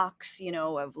voting blocks,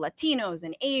 of Latinos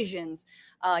and Asians,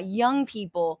 young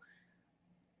people,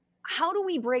 how do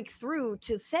we break through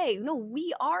to say, no,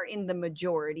 we are in the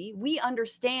majority. We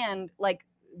understand, like,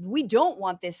 we don't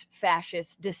want this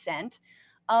fascist dissent.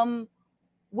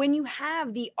 When you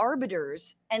have the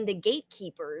arbiters and the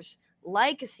gatekeepers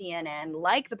like CNN,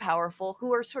 like the powerful,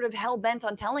 who are sort of hell-bent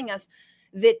on telling us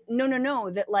that no,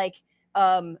 that like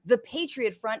the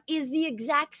Patriot Front is the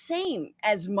exact same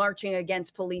as marching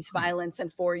against police violence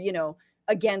and for,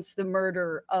 against the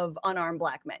murder of unarmed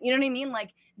Black men. You know what I mean?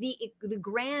 Like the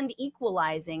grand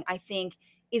equalizing, I think,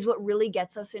 is what really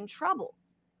gets us in trouble.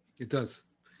 It does.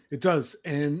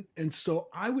 And so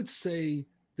I would say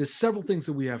there's several things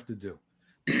that we have to do.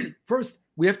 First,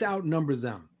 we have to outnumber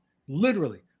them.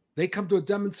 Literally, they come to a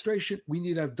demonstration, we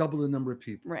need to have double the number of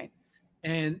people. Right.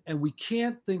 And we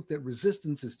can't think that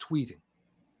resistance is tweeting.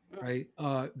 Right.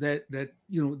 That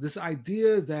this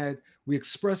idea that we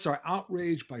express our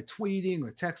outrage by tweeting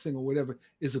or texting or whatever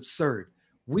is absurd.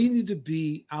 We need to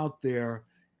be out there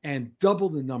and double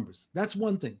the numbers. That's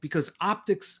one thing, because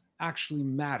optics actually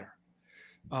matter.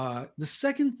 The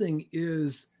second thing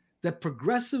is that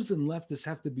progressives and leftists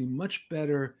have to be much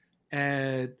better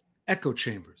at echo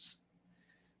chambers.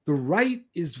 The right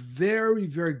is very,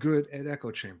 very good at echo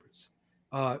chambers.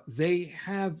 They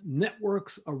have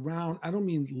networks around, I don't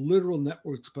mean literal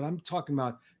networks, but I'm talking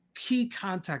about key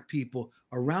contact people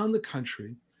around the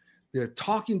country. There are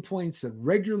talking points that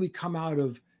regularly come out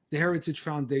of the Heritage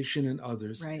Foundation and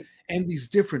others. Right. And these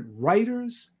different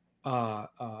writers,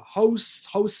 hosts,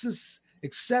 hostess,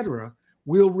 etc.,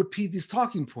 will repeat these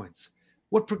talking points.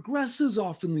 What progressives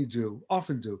often do,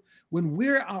 when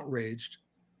we're outraged,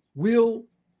 we'll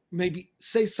maybe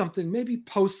say something, maybe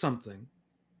post something,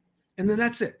 and then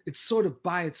that's it. It's sort of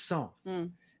by itself.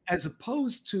 As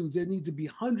opposed to, there need to be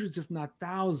hundreds, if not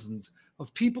thousands,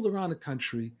 of people around the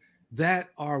country that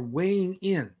are weighing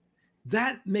in.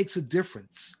 That makes a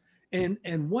difference. And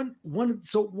what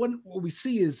we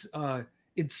see is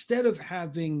instead of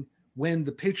having, when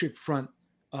the Patriot Front,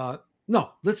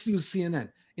 let's use CNN.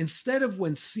 Instead of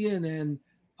when CNN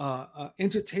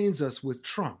entertains us with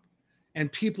Trump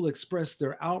and people express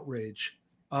their outrage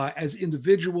as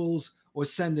individuals or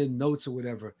send in notes or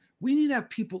whatever, we need to have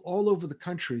people all over the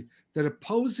country that are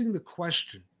posing the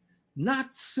question, not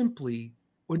simply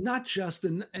or not just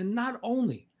and not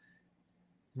only,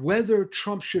 whether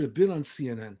Trump should have been on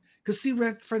CNN. Because see,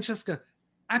 Francesca,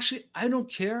 actually, I don't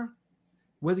care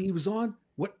whether he was on.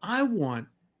 What I want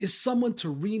is someone to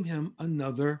ream him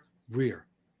another rear,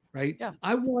 right? Yeah.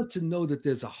 I want to know that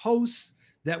there's a host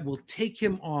that will take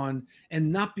him on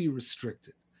and not be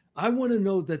restricted. I want to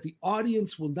know that the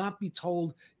audience will not be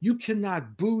told, you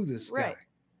cannot boo this guy.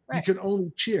 Right. You can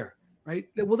only cheer, right?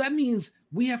 Well, that means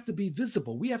we have to be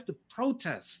visible. We have to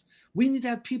protest. We need to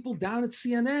have people down at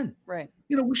CNN. Right.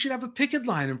 You know, we should have a picket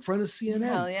line in front of CNN.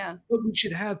 Hell yeah. But we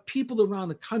should have people around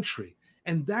the country.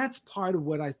 And that's part of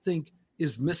what I think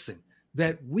is missing,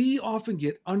 that we often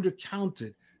get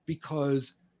undercounted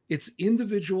because it's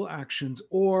individual actions,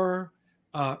 or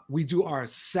we do our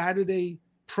Saturday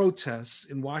protests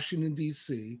in Washington,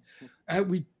 D.C.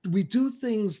 We do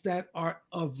things that are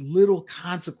of little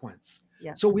consequence.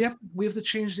 Yeah. So we have to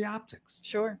change the optics.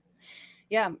 Sure.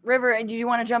 Yeah. River, did you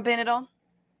want to jump in at all?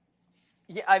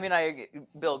 Yeah, I mean,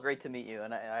 Bill, great to meet you,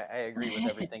 and I agree with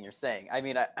everything you're saying. I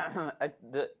mean,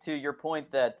 to your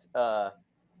point that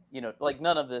you know, like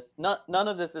none of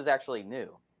this is actually new.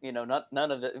 You know,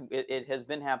 none of it has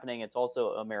been happening. It's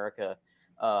also America,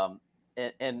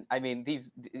 and I mean,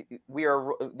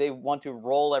 they want to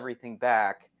roll everything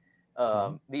back.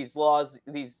 These laws,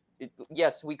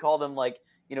 yes, we call them like,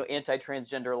 you know,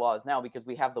 anti-transgender laws now because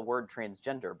we have the word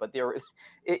transgender, but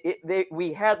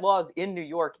we had laws in New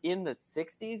York in the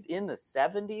 60s, in the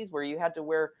 70s, where you had to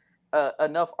wear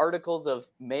enough articles of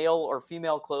male or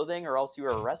female clothing or else you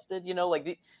were arrested. You know,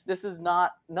 like this is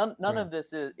not, none of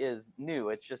this is new.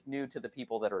 It's just new to the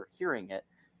people that are hearing it.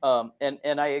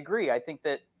 And I agree. I think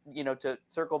that, you know, to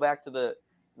circle back to the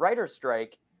writer's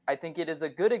strike, I think it is a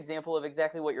good example of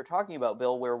exactly what you're talking about,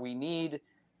 Bill, where we need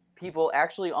people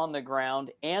actually on the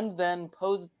ground and then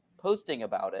posting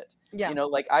about it. Yeah. You know,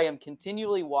 like I am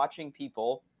continually watching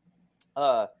people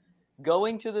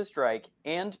going to the strike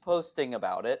and posting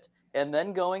about it and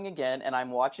then going again, and I'm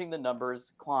watching the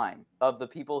numbers climb of the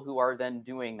people who are then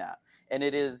doing that. And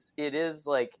it is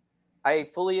like, I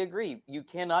fully agree. You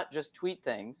cannot just tweet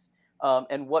things.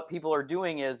 And what people are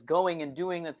doing is going and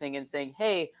doing the thing and saying,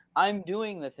 hey, I'm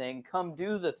doing the thing. Come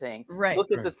do the thing. Right.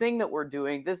 Look at the thing that we're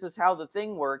doing. This is how the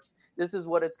thing works. This is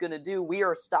what it's going to do. We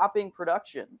are stopping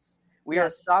productions. We are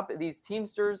stopping. These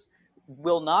Teamsters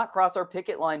will not cross our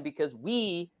picket line because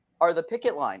we are the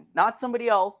picket line, not somebody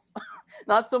else.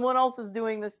 Not someone else is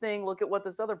doing this thing. Look at what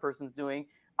this other person's doing.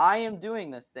 I am doing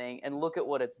this thing, and look at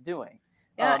what it's doing.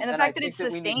 Yeah, and the fact that it's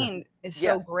sustained is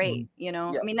so great, you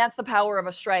know? Yes. I mean, that's the power of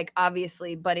a strike,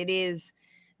 obviously, but it is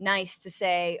nice to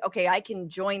say, okay, I can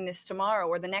join this tomorrow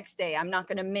or the next day. I'm not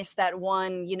going to miss that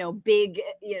one, you know, big,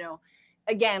 you know,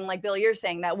 again, like Bill, you're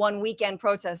saying, that one weekend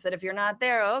protest that if you're not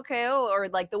there, okay, or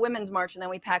like the Women's March, and then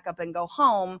we pack up and go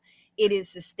home, it is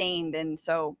sustained. And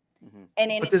so,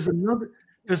 but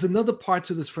there's another part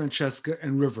to this, Francesca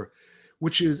and River,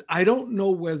 which is, I don't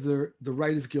know whether the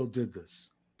Writers Guild did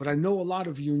this, but I know a lot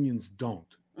of unions don't.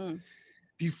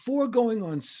 Before going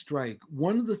on strike,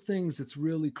 one of the things that's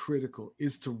really critical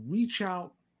is to reach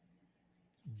out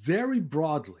very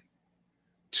broadly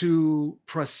to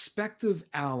prospective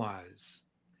allies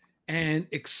and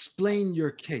explain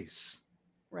your case.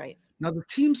 Right. Now, the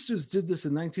Teamsters did this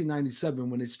in 1997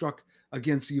 when they struck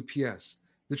against UPS.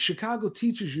 The Chicago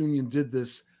Teachers Union did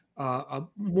this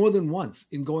more than once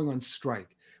in going on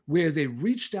strike, where they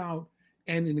reached out.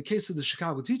 And in the case of the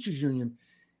Chicago Teachers Union,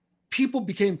 people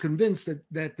became convinced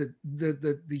that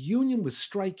the union was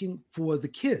striking for the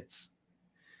kids.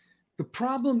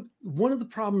 One of the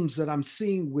problems that I'm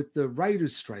seeing with the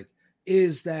writers' strike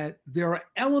is that there are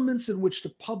elements in which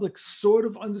the public sort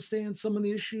of understands some of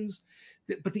the issues,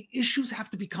 but the issues have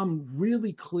to become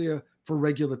really clear for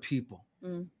regular people.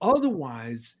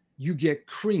 Otherwise, you get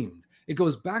creamed. It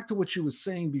goes back to what you were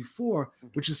saying before,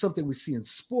 which is something we see in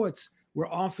sports, where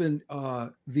often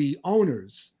the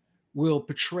owners will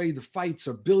portray the fights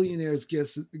of billionaires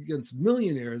against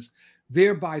millionaires,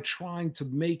 thereby trying to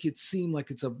make it seem like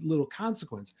it's of little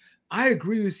consequence. I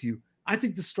agree with you. I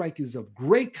think the strike is of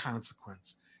great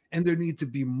consequence, and there need to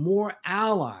be more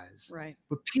allies. Right.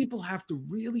 But people have to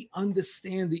really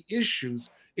understand the issues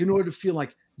in order to feel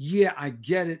like, yeah, I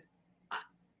get it.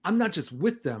 I'm not just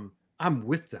with them, I'm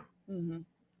with them.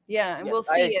 Yeah, and we'll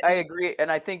see. I agree.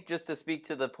 And I think, just to speak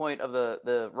to the point of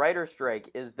the writer strike,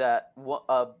 is that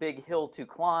a big hill to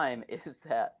climb is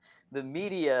that the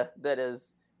media that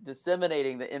is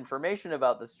disseminating the information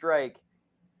about the strike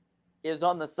is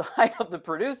on the side of the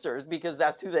producers, because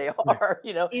that's who they are,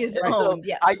 you know. So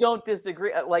yes. I don't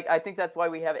disagree. Like, I think that's why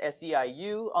we have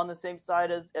SEIU on the same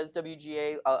side as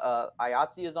WGA.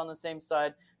 IATSE is on the same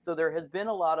side. So there has been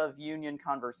a lot of union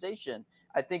conversation.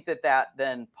 I think that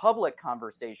then public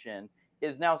conversation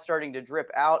is now starting to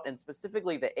drip out, and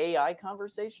specifically the AI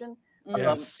conversation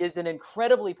is an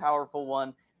incredibly powerful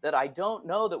one that I don't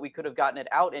know that we could have gotten it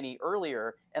out any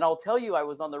earlier. And I'll tell you, I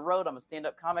was on the road. I'm a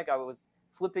stand-up comic. I was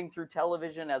flipping through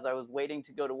television as I was waiting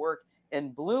to go to work,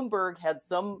 and Bloomberg had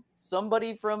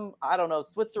somebody from, I don't know,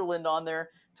 Switzerland on there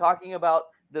talking about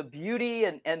the beauty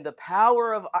and the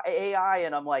power of AI.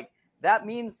 And I'm like, that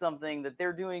means something, that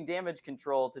they're doing damage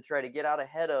control to try to get out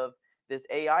ahead of this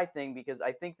AI thing, because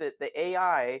I think that the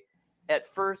AI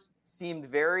at first seemed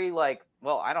very like,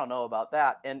 well, I don't know about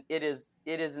that. And it is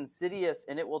insidious,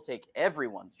 and it will take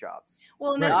everyone's jobs.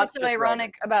 Well, and that's what's so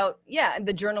ironic about,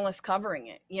 the journalists covering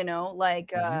it,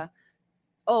 like,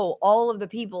 all of the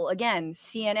people, again,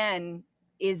 CNN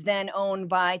is then owned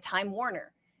by Time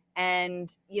Warner.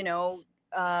 And,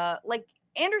 like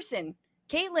Anderson,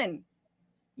 Caitlin,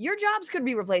 your jobs could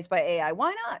be replaced by AI.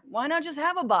 Why not? Why not just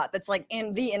have a bot that's like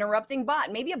the interrupting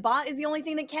bot? Maybe a bot is the only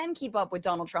thing that can keep up with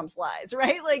Donald Trump's lies,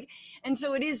 right? Like, and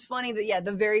so it is funny that,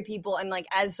 the very people, and like,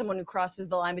 as someone who crosses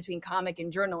the line between comic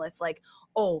and journalist, like,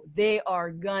 oh, they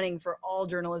are gunning for all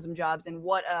journalism jobs, and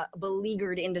what a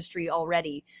beleaguered industry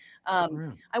already.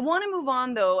 I want to move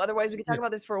on, though. Otherwise, we could talk about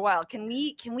this for a while. Can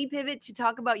we pivot to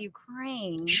talk about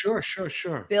Ukraine? Sure.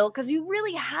 Bill, because you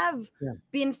really have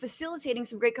been facilitating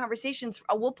some great conversations.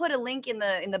 We'll put a link in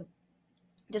the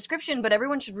description, but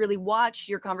everyone should really watch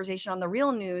your conversation on The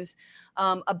Real News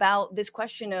about this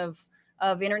question of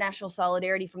international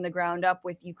solidarity from the ground up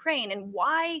with Ukraine, and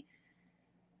why.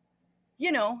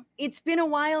 It's been a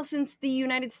while since the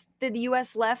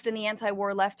U.S. left and the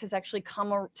anti-war left has actually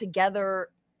come together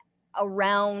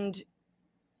around,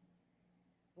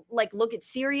 like, look at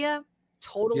Syria,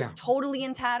 totally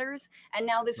in tatters, and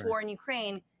now this war in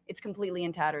Ukraine, it's completely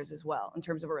in tatters as well in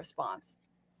terms of a response.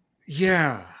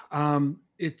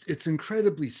 It's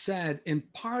incredibly sad,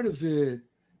 and part of it,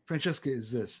 Francesca,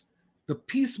 is this: the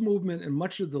peace movement and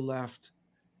much of the left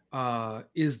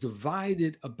is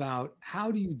divided about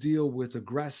how do you deal with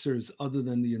aggressors other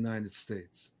than the United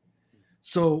States.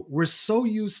 So we're so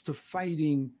used to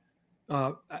fighting.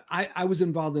 I was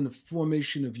involved in the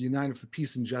formation of United for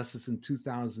Peace and Justice in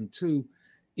 2002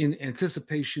 in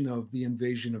anticipation of the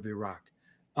invasion of Iraq.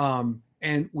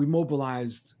 And we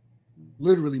mobilized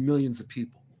literally millions of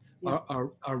people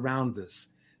around this.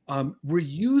 We're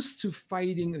used to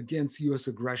fighting against U.S.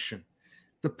 aggression.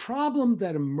 The problem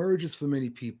that emerges for many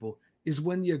people is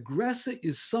when the aggressor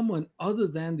is someone other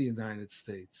than the United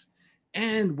States,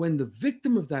 and when the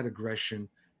victim of that aggression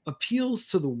appeals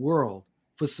to the world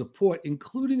for support,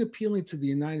 including appealing to the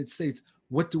United States.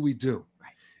 What do we do?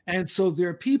 Right. And so there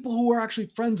are people who are actually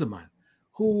friends of mine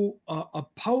who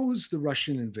oppose the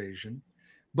Russian invasion,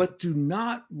 but do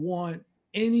not want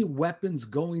any weapons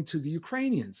going to the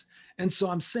Ukrainians. And so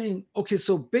I'm saying, okay,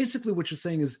 so basically what you're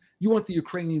saying is you want the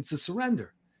Ukrainians to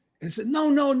surrender. And I said,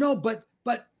 no,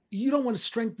 but you don't want to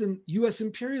strengthen U.S.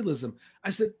 imperialism. I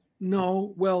said,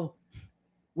 no, well,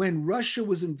 when Russia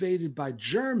was invaded by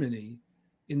Germany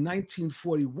in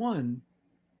 1941,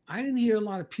 I didn't hear a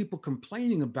lot of people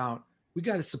complaining about, we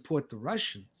got to support the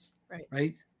Russians,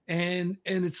 right? And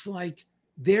it's like,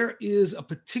 there is a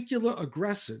particular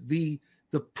aggressor. The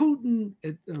Putin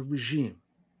regime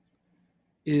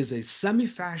is a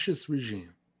semi-fascist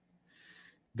regime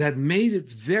that made it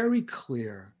very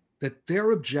clear that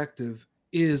their objective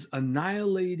is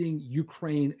annihilating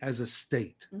Ukraine as a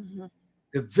state. Mm-hmm.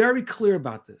 They're very clear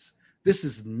about this. This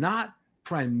is not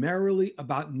primarily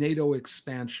about NATO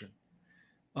expansion.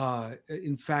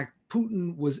 In fact,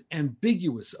 Putin was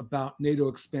ambiguous about NATO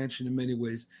expansion in many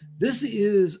ways. This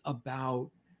is about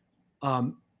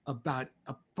a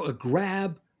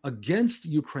grab against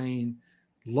Ukraine,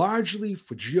 largely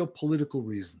for geopolitical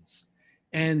reasons.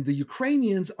 And the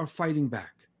Ukrainians are fighting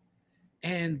back.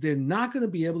 And they're not going to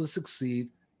be able to succeed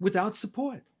without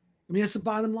support. I mean, that's the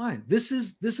bottom line. This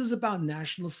is about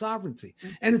national sovereignty.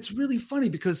 And it's really funny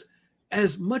because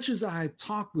as much as I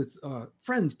talk with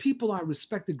friends, people I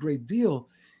respect a great deal,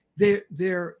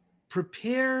 they're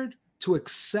prepared to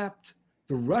accept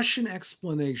the Russian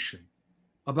explanation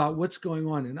about what's going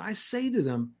on. And I say to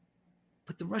them,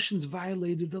 but the Russians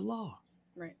violated the law.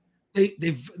 Right.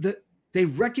 They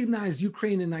recognized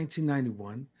Ukraine in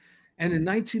 1991. And in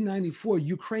 1994,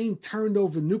 Ukraine turned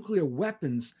over nuclear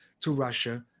weapons to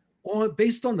Russia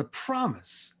based on the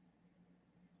promise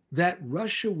that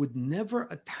Russia would never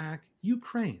attack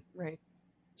Ukraine. Right.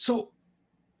 So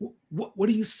what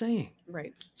are you saying?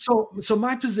 Right. So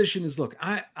my position is, look,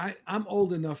 I'm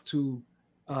old enough to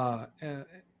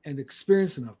and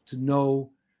experienced enough to know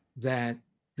that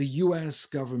the U.S.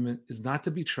 government is not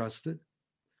to be trusted.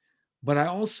 But I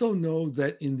also know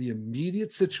that in the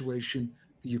immediate situation,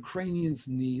 the Ukrainians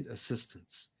need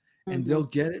assistance, and they'll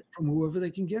get it from whoever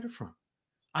they can get it from.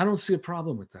 I don't see a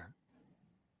problem with that.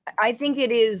 I think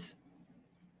it is.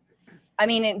 I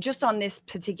mean, just on this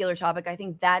particular topic, I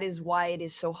think that is why it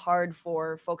is so hard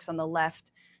for folks on the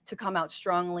left to come out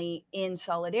strongly in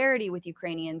solidarity with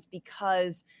Ukrainians,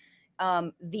 because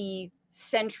the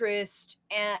centrist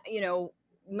and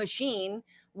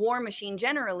war machine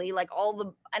generally, like all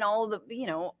the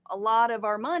a lot of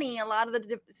our money, a lot of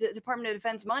the Department of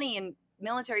Defense money and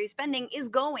military spending is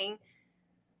going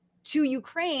to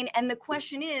Ukraine. And the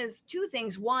question is two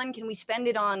things: one, can we spend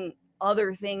it on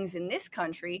other things in this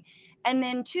country? And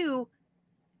then two,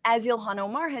 as Ilhan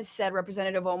Omar has said,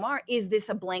 Representative Omar, is this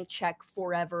a blank check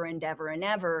forever and ever and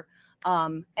ever?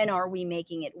 And are we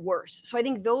making it worse? So I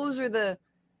think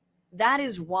that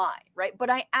is why, right? But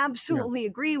I absolutely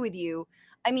agree with you.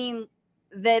 I mean,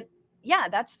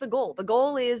 that's the goal. The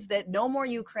goal is that no more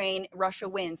Ukraine, Russia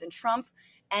wins. And Trump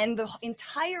and the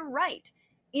entire right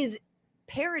is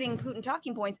parroting Putin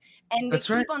talking points. And they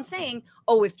keep on saying,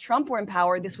 oh, if Trump were in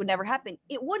power, this would never happen.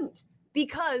 It wouldn't,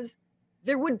 because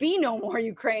there would be no more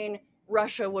Ukraine.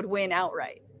 Russia would win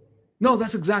outright. No,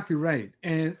 that's exactly right.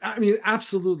 And I mean,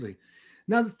 absolutely.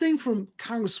 Now, the thing from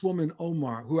Congresswoman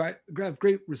Omar, who I have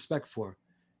great respect for,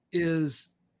 is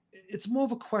it's more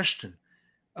of a question.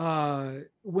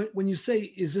 When you say,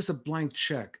 is this a blank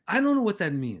check? I don't know what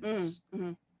that means.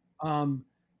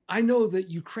 I know that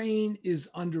Ukraine is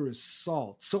under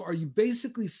assault. So are you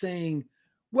basically saying,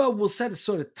 well, we'll set a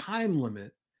sort of time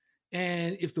limit,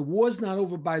 and if the war's not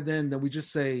over by then we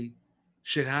just say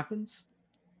shit happens?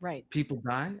 Right. People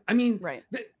die. I mean, right.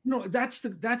 That's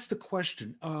the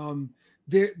question.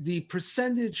 The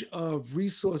percentage of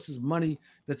resources, money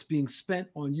that's being spent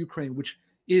on Ukraine, which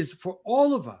is for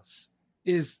all of us,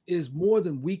 is more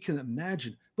than we can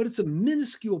imagine. But it's a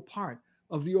minuscule part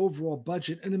of the overall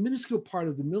budget and a minuscule part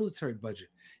of the military budget.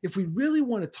 If we really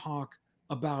want to talk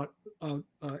about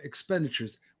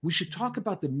expenditures, we should talk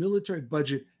about the military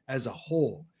budget as a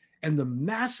whole and the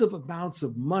massive amounts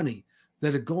of money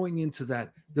that are going into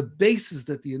that, the bases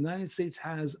that the United States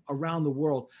has around the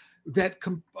world, that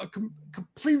a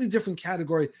completely different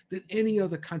category than any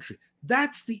other country.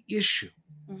 That's the issue.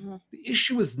 The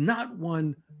issue is not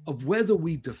one of whether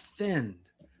we defend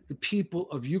the people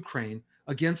of Ukraine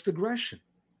against aggression.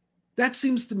 That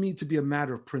seems to me to be a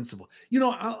matter of principle.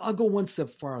 I'll go one step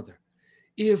farther.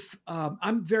 If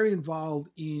I'm very involved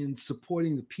in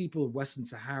supporting the people of Western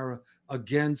Sahara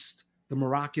against the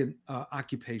Moroccan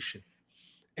occupation,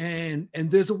 and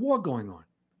there's a war going on.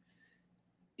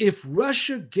 If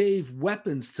Russia gave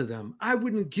weapons to them, I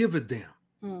wouldn't give a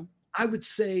damn. I would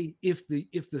say if the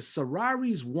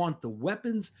Sahrawis want the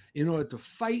weapons in order to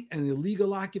fight an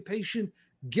illegal occupation,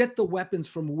 get the weapons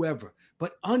from whoever,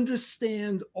 but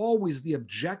understand always the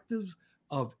objective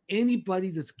of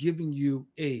anybody that's giving you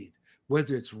aid,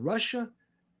 whether it's Russia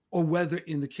or whether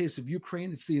in the case of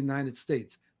Ukraine, it's the United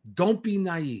States. Don't be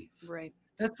naive. Right.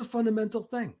 That's the fundamental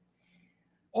thing.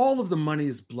 All of the money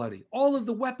is bloody. All of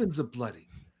the weapons are bloody.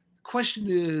 The question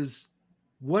is,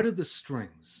 what are the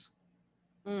strings?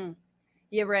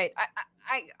 Yeah, right.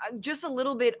 I just a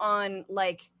little bit on,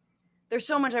 like, there's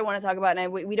so much I want to talk about,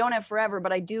 and we don't have forever,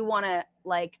 but I do want to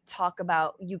talk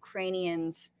about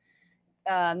Ukrainians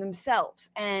themselves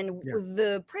and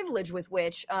the privilege with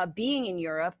which being in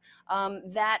Europe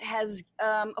that has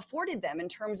afforded them in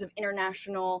terms of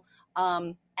international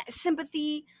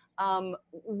sympathy.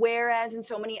 Whereas in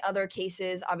so many other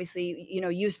cases, obviously,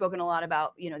 you've spoken a lot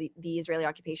about, the Israeli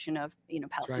occupation of,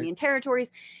 Palestinian territories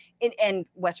and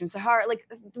Western Sahara.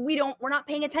 We're not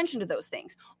paying attention to those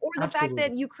things, or the fact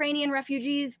that Ukrainian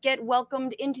refugees get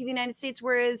welcomed into the United States,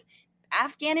 whereas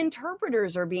Afghan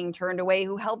interpreters are being turned away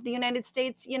who helped the United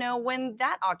States, when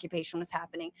that occupation was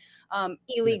happening,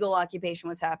 illegal occupation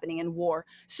was happening, and war.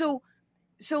 So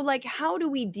how do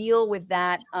we deal with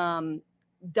that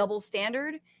double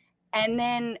standard? And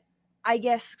then I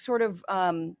guess sort of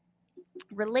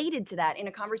related to that, in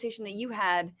a conversation that you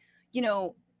had,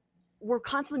 we're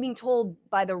constantly being told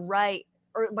by the right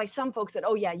or by some folks that,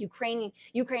 oh yeah, Ukraine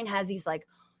has these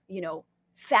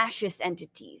fascist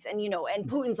entities, and and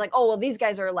Putin's like, oh well, these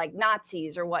guys are like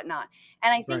Nazis or whatnot.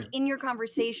 And I think in your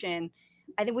conversation,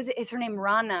 I think is her name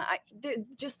Rana?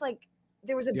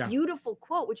 There was a beautiful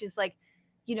quote, which is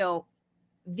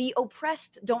the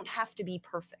oppressed don't have to be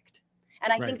perfect.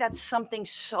 And I think that's something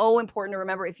so important to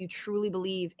remember if you truly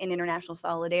believe in international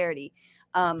solidarity,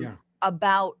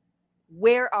 about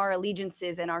where our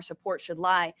allegiances and our support should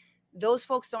lie. Those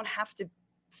folks don't have to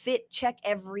check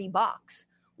every box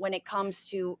when it comes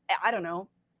to, I don't know,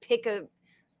 pick a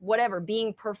whatever,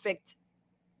 being perfect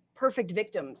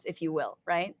victims, if you will,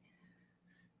 right?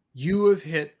 You have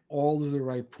hit all of the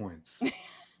right points.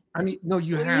 I mean, no,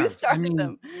 you have. You started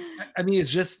them. I mean, it's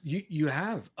just you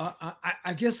have.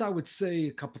 I guess I would say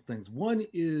a couple things. One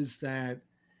is that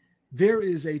there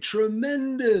is a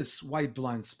tremendous white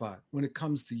blind spot when it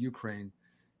comes to Ukraine,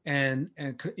 and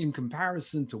in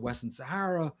comparison to Western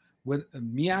Sahara, with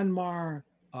Myanmar,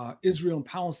 Israel and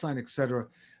Palestine, etc.,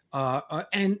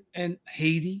 and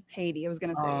Haiti. I was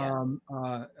going to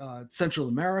say, Central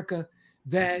America,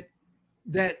 that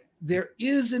there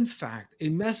is in fact a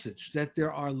message that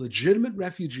there are legitimate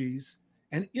refugees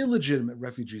and illegitimate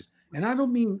refugees, and I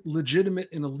don't mean legitimate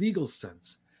in a legal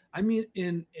sense. I mean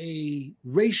in a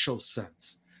racial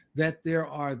sense, that there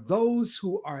are those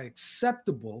who are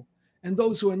acceptable and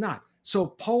those who are not. So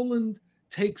Poland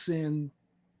takes in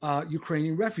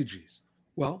Ukrainian refugees.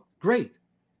 Well, great.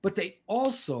 But they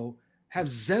also have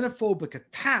xenophobic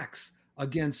attacks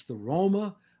against the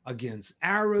Roma, against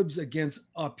Arabs, against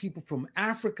people from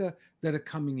Africa that are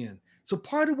coming in. So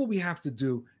part of what we have to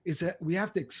do is that we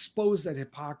have to expose that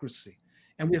hypocrisy,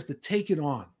 and we have to take it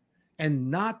on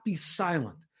and not be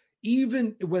silent,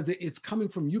 even whether it's coming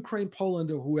from Ukraine,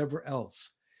 Poland, or whoever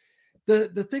else. The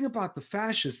thing about the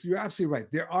fascists, you're absolutely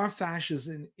right. There are fascists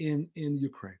in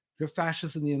Ukraine. There are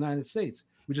fascists in the United States.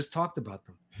 We just talked about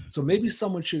them. So maybe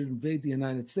someone should invade the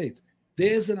United States.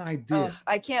 There's an idea.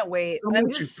 I can't wait. I'm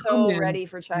just so ready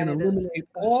for China to eliminate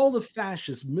all the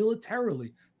fascists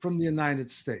militarily from the United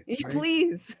States. Right?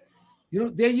 Please. You know,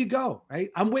 there you go. Right.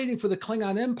 I'm waiting for the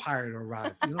Klingon Empire to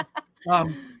arrive. You know,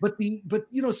 but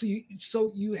you know, so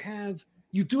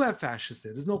you do have fascists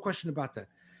there. There's no question about that.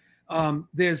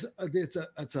 It's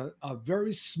a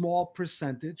very small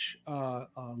percentage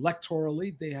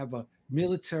electorally. They have a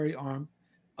military arm,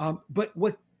 but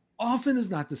what often is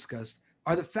not discussed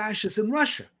are the fascists in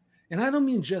Russia, and I don't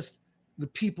mean just the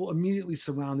people immediately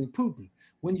surrounding Putin.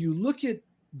 When you look at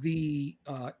the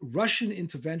Russian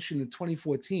intervention in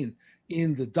 2014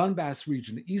 in the Donbass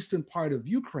region, the eastern part of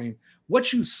Ukraine,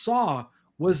 what you saw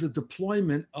was the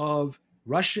deployment of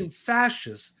Russian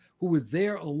fascists who were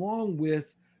there along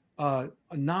with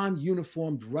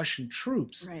non-uniformed Russian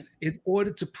troops in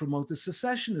order to promote the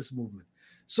secessionist movement.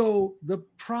 So the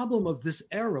problem of this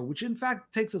era, which in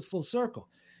fact takes us full circle,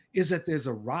 is that there's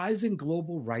a rising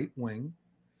global right wing.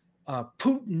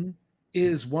 Putin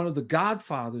is one of the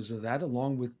godfathers of that,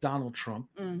 along with Donald Trump.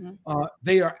 Mm-hmm.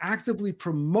 They are actively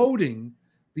promoting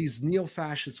these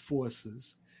neo-fascist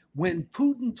forces. When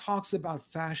Putin talks about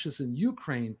fascists in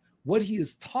Ukraine, what he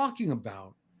is talking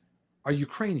about are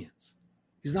Ukrainians.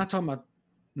 He's not talking about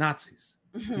Nazis.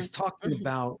 Mm-hmm. He's talking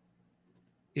about,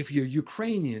 if you're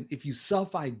Ukrainian, if you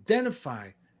self-identify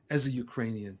as a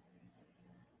Ukrainian,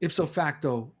 ipso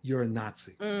facto, you're a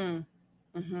Nazi.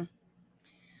 Mm-hmm.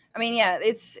 I mean, yeah,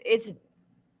 it's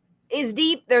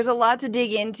deep. There's a lot to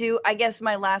dig into. I guess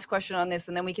my last question on this,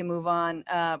 and then we can move on,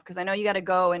 because I know you got to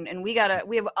go, and we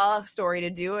have a story to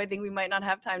do. I think we might not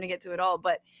have time to get to it all,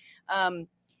 but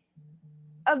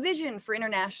a vision for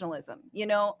internationalism. You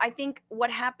know, I think what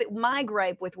happened, my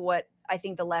gripe with what I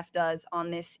think the left does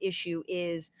on this issue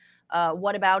is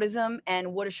whataboutism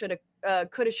and woulda, shoulda,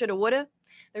 coulda, shoulda, woulda.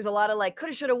 There's a lot of like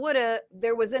coulda, shoulda, woulda.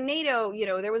 There was a NATO, you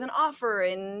know, there was an offer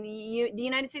and the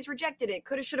United States rejected it.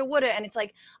 Coulda, shoulda, woulda. And it's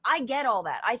like, I get all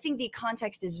that. I think the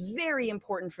context is very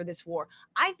important for this war.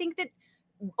 I think that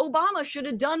Obama should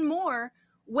have done more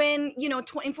when, you know,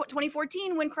 in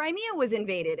 2014, when Crimea was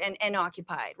invaded and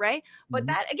occupied, right? Mm-hmm. But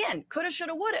that, again, coulda,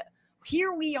 shoulda, woulda.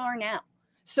 Here we are now.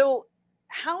 So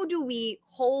how do we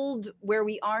hold where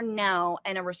we are now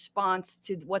and a response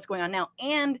to what's going on now?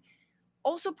 And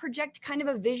also project kind of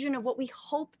a vision of what we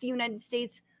hope the United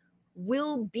States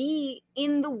will be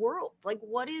in the world. Like,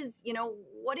 what is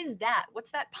that? What's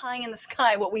that pie in the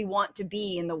sky, what we want to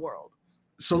be in the world?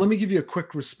 So let me give you a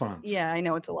quick response. Yeah, I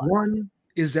know it's a lot. One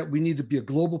is that we need to be a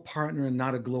global partner and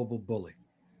not a global bully.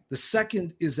 The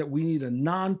second is that we need a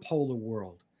non-polar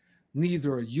world,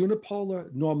 neither a unipolar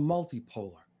nor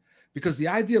multipolar. Because the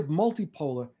idea of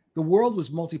multipolar, the world was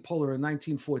multipolar in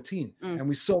 1914, and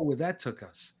we saw where that took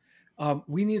us.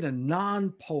 We need a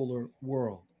non-polar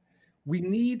world. We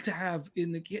need to have,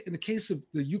 in the case of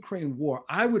the Ukraine war,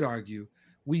 I would argue,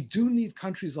 we do need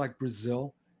countries like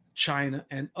Brazil, China,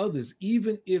 and others,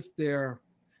 even if they're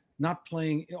not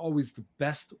playing always the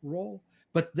best role,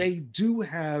 but they do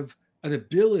have an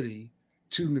ability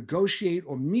to negotiate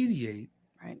or mediate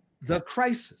the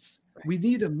crisis. Right. We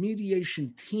need a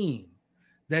mediation team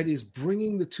that is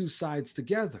bringing the two sides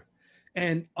together,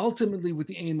 and ultimately with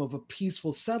the aim of a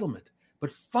peaceful settlement.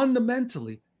 But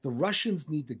fundamentally, the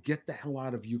Russians need to get the hell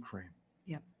out of Ukraine.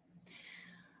 Yep.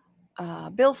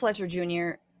 Bill Fletcher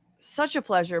Jr., such a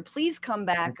pleasure. Please come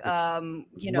back,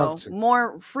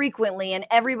 more frequently. And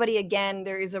everybody, again,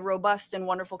 there is a robust and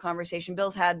wonderful conversation.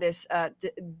 Bill's had this,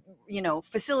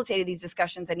 facilitated these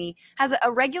discussions, and he has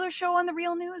a regular show on The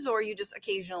Real News, or you just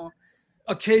occasional?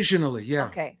 Occasionally, yeah.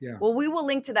 Okay. Yeah. Well, we will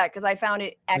link to that because I found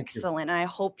it excellent, and I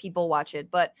hope people watch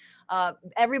it. But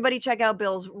everybody check out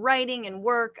Bill's writing and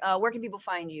work. Where can people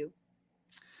find you?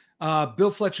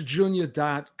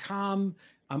 BillFletcherJr.com.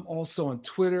 I'm also on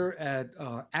Twitter at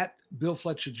Bill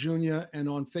Fletcher Jr. and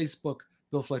on Facebook,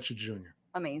 Bill Fletcher Jr.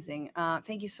 Amazing.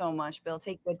 Thank you so much, Bill.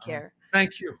 Take good care.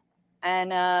 Thank you.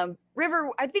 And River,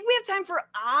 I think we have time for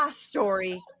a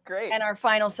story. Great. And our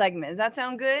final segment. Does that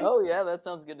sound good? Oh yeah, that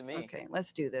sounds good to me. Okay,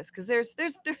 let's do this because there's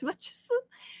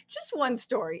just one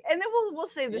story, and then we'll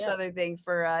save this other thing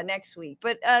for next week.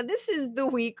 But this is the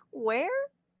week where.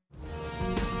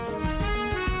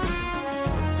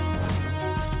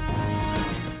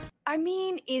 I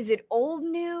mean, is it old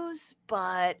news?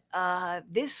 But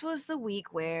this was the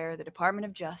week where the Department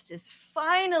of Justice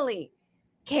finally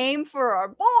came for our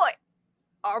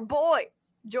boy,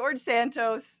 George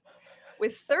Santos,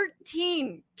 with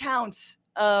 13 counts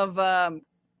of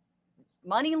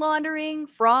money laundering,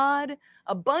 fraud,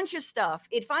 a bunch of stuff.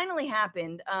 It finally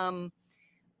happened.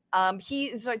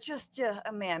 He's just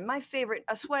a man. My favorite.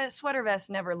 A sweater vest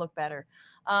never looked better.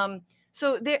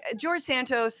 So there, George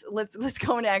Santos. Let's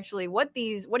go into actually what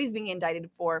he's being indicted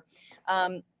for.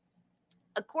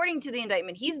 According to the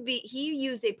indictment, he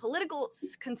used a political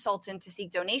consultant to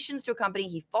seek donations to a company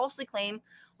he falsely claimed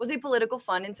was a political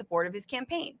fund in support of his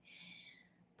campaign.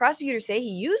 Prosecutors say he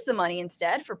used the money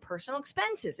instead for personal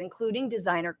expenses, including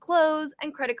designer clothes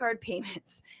and credit card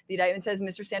payments. The indictment says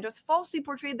Mr. Santos falsely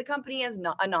portrayed the company as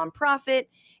a nonprofit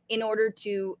in order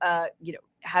to,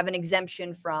 have an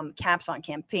exemption from caps on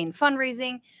campaign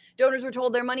fundraising. Donors were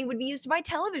told their money would be used to buy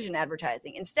television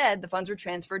advertising. Instead, the funds were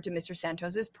transferred to Mr.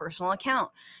 Santos's personal account.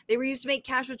 They were used to make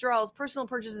cash withdrawals, personal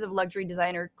purchases of luxury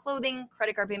designer clothing,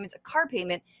 credit card payments, a car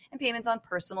payment, and payments on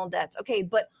personal debts. Okay,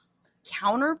 but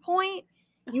counterpoint,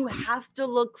 you have to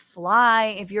look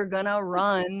fly if you're gonna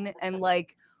run and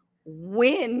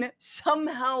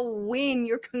somehow win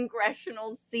your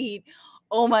congressional seat.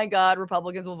 Oh my God,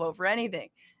 Republicans will vote for anything,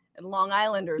 and Long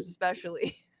Islanders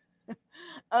especially.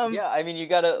 Yeah, I mean, you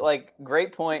gotta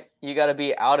great point. You gotta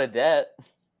be out of debt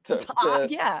to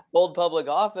hold public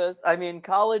office. I mean,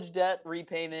 college debt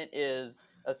repayment is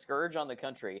a scourge on the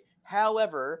country.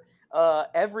 However,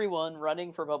 everyone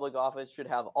running for public office should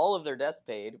have all of their debts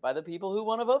paid by the people who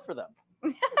want to vote for them.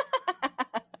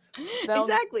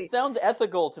 Exactly. Sounds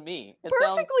ethical to me. It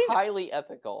Perfectly. Sounds highly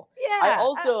ethical. Yeah. I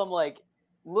also am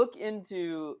look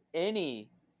into any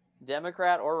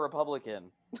Democrat or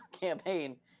Republican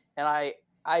campaign, and I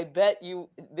bet you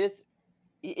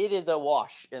it is a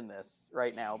wash in this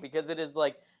right now, because it is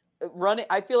running.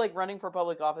 I feel like running for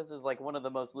public office is one of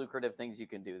the most lucrative things you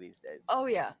can do these days. Oh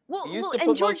yeah. Well, you used to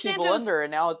put most people under,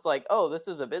 and now it's oh, this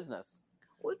is a business.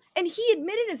 And he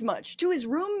admitted as much to his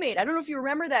roommate. I don't know if you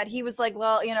remember that. He was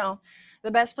well, the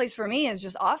best place for me is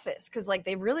just office, because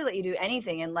they really let you do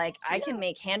anything, and I can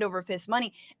make hand over fist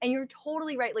money. And you're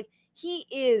totally right. He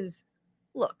is.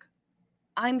 Look,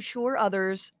 I'm sure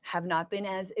others have not been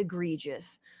as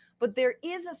egregious, but there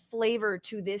is a flavor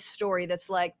to this story that's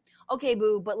okay,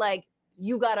 boo, but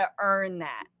you got to earn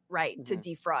that right to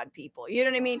defraud people. You know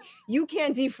what I mean? You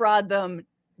can't defraud them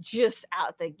just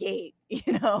out the gate,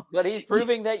 But he's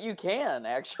proving that you can,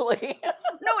 actually.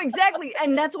 No, exactly.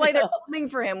 And that's why they're coming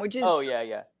for him, which is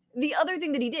the other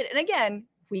thing that he did. And again,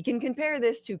 we can compare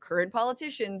this to current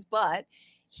politicians, but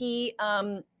he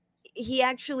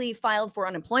actually filed for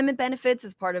unemployment benefits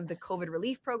as part of the COVID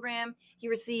relief program. He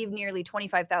received nearly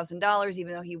 $25,000,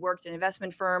 even though he worked in an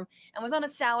investment firm, and was on a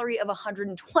salary of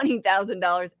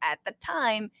 $120,000 at the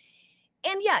time.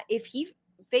 And if he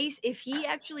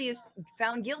actually is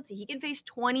found guilty, he can face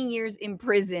 20 years in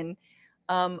prison,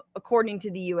 according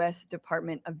to the U.S.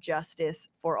 Department of Justice,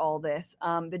 for all this.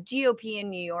 The GOP in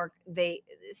New York,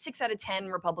 6 out of 10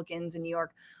 Republicans in New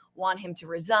York want him to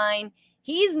resign.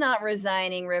 He's not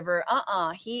resigning, River.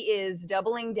 He is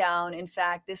doubling down. In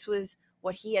fact, this was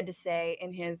what he had to say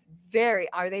in his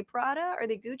are they Prada? Are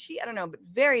they Gucci? I don't know, but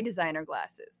very designer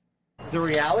glasses. The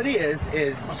reality is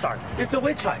I'm sorry, it's a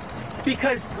witch hunt,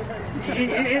 because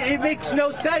it makes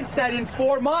no sense that in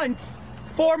 4 months,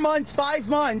 5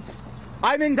 months,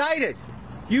 I'm indicted.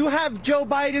 You have Joe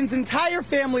Biden's entire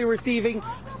family receiving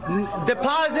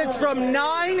deposits from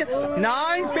nine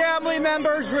family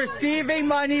members receiving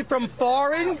money from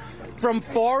foreign from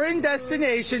foreign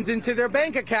destinations into their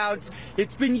bank accounts.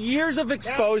 It's been years of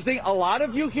exposing. A lot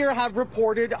of you here have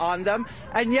reported on them,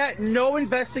 and yet no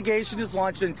investigation is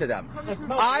launched into them.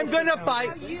 I'm going to fight.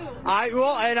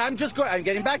 I'm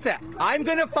getting back to that. I'm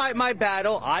going to fight my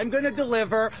battle. I'm going to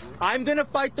deliver. I'm going to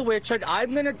fight the witch hunt.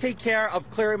 I'm going to take care of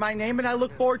clearing my name, and I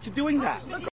look forward to doing that.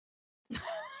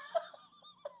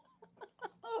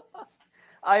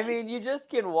 I mean, you just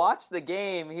can watch the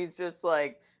game. He's just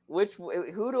like, what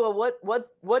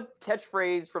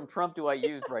catchphrase from Trump do I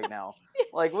use right now?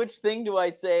 Like, which thing do I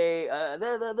say?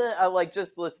 I like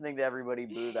just listening to everybody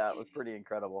boo. That was pretty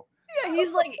incredible. Yeah,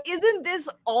 he's like, isn't this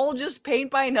all just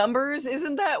paint by numbers?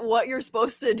 Isn't that what you're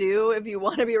supposed to do if you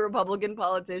want to be a Republican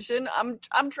politician? I'm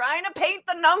trying to paint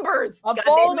the numbers. I'm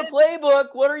following the playbook.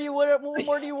 What more do you want from me?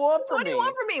 What do you want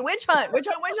from me? Witch hunt.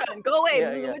 Go away.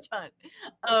 This is a witch hunt.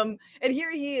 And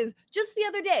here he is just the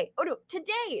other day. Oh no,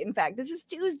 today, in fact. This is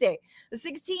Tuesday, the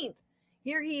 16th.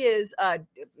 Here he is.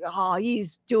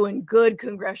 He's doing good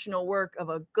congressional work of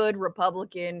a good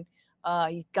Republican.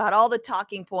 He got all the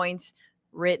talking points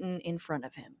written in front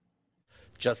of him.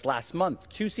 Just last month,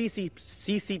 2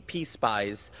 CCP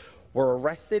spies were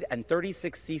arrested and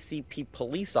 36 CCP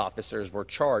police officers were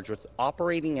charged with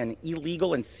operating an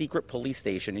illegal and secret police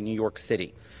station in New York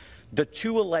City. The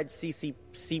 2 alleged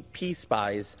CCP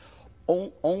spies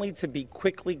only to be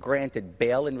quickly granted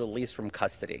bail and released from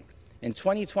custody. In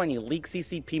 2020, leaked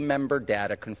CCP member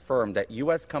data confirmed that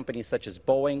U.S. companies such as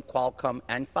Boeing, Qualcomm,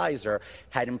 and Pfizer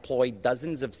had employed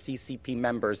dozens of CCP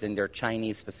members in their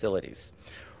Chinese facilities.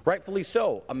 Rightfully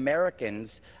so,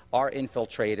 Americans are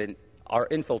infiltrated,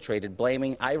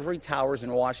 blaming ivory towers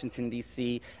in Washington,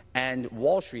 D.C. and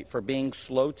Wall Street for being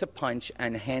slow to punch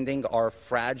and handing our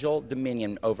fragile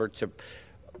dominion over to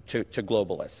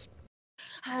globalists.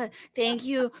 Thank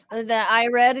you that I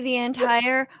read the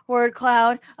entire word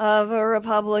cloud of a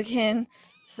Republican,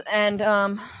 and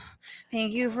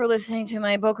thank you for listening to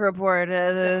my book report.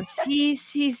 The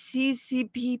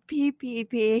CCCCPPP.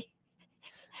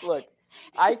 Look,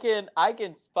 I can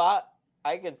spot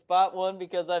one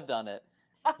because I've done it.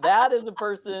 That is a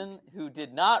person who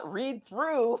did not read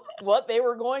through what they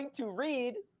were going to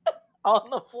read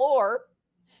on the floor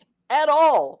at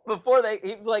all before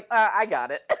he was like, I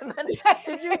got it. And then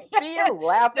did you see him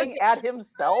laughing at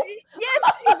himself? Yes,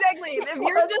 exactly. If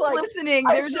you're just like, listening,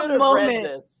 there's a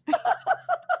moment.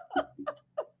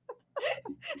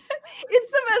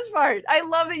 It's the best part. I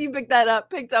love that you picked up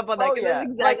on that, because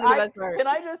that's exactly the best part. Can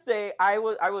I just say, I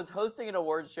was hosting an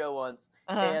awards show once,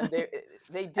 and they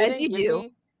didn't As you give do.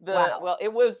 me the Wow. well,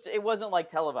 it wasn't like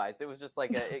televised. It was just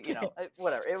like a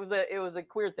whatever. It was a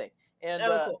queer thing. And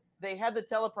cool. They had the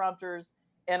teleprompters,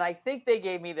 and I think they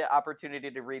gave me the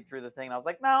opportunity to read through the thing. And I was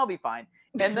like, no, I'll be fine.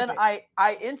 And then I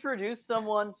introduced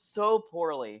someone so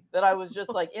poorly that I was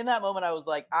just like, in that moment, I was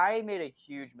like, I made a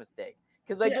huge mistake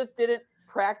because I just didn't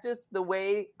practice the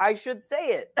way I should say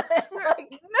it. No,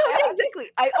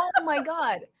 exactly. Oh my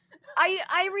God.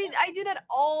 I do that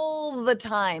all the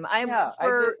time.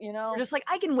 You're just like,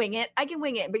 I can wing it.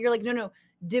 But you're like, no.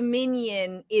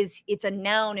 Dominion it's a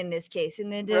noun in this case.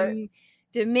 And the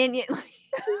Dominion.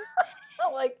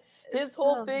 Like his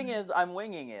whole thing is I'm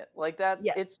winging it. Like that's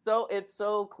it's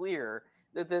so clear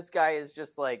that this guy is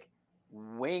just like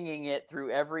winging it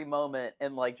through every moment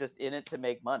and like just in it to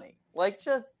make money. Like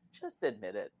just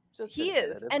admit it. He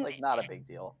is. It's like not a big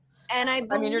deal. And I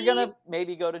mean, you're gonna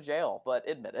maybe go to jail, but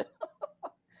admit it.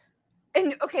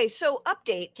 And okay, so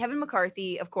update, Kevin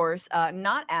McCarthy, of course,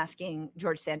 not asking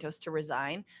George Santos to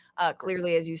resign.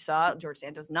 Clearly, as you saw, George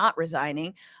Santos not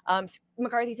resigning.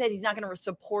 McCarthy said he's not going to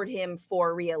support him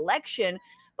for re-election,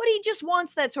 but he just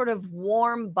wants that sort of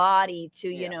warm body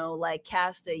to, like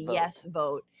cast a yes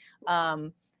vote.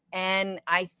 And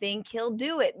I think he'll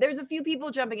do it. There's a few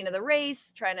people jumping into the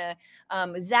race, trying to.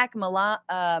 Zach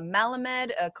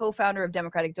Malamed, a co-founder of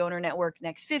Democratic Donor Network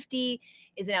Next 50,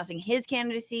 is announcing his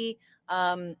candidacy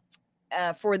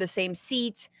for the same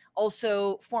seat.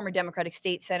 Also, former Democratic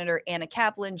State Senator Anna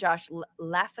Kaplan, Josh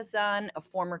Lafazan, a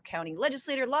former county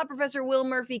legislator, law professor Will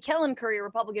Murphy, Kellen Curry, a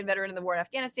Republican veteran in the war in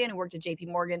Afghanistan who worked at J.P.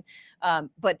 Morgan.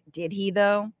 But did he,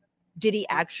 though? Did he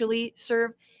actually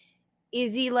serve?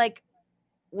 Is he like,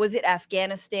 was it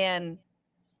Afghanistan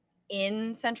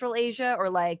in Central Asia or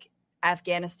like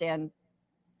Afghanistan,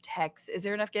 Texas? Is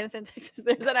there an Afghanistan, Texas?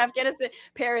 There's an Afghanistan,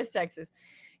 Paris, Texas.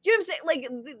 Do you know what I'm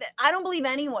saying? Like, I don't believe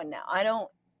anyone now.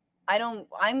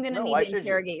 I'm going to need to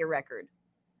interrogate your record.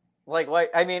 Like,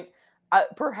 what? I mean,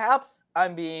 perhaps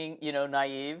I'm being,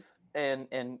 naive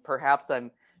and perhaps I'm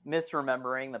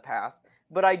misremembering the past,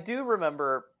 but I do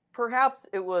remember perhaps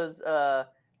it was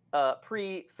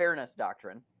pre-fairness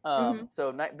doctrine.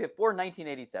 So before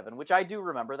 1987, which I do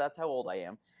remember. That's how old I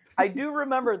am. I do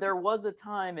remember there was a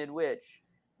time in which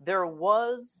there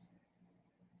was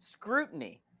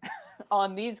scrutiny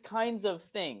on these kinds of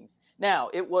things. Now,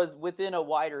 it was within a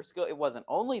wider scope. It wasn't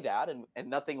only that, and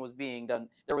nothing was being done.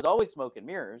 There was always smoke and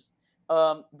mirrors.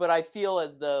 But I feel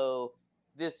as though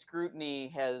this scrutiny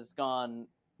has gone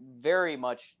very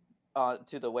much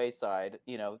to the wayside,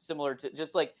 similar to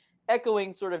just like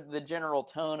echoing sort of the general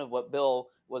tone of what Bill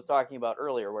was talking about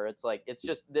earlier, where it's like, it's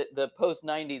just the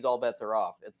post-90s, all bets are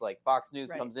off. It's like Fox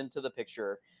News comes into the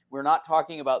picture. We're not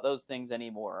talking about those things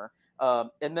anymore.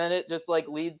 And then it just like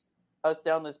leads us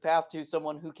down this path to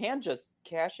someone who can just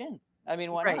cash in. I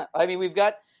mean, why not? I mean, we've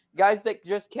got guys that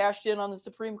just cashed in on the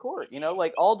Supreme Court,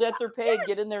 like all debts are paid,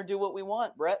 get in there, do what we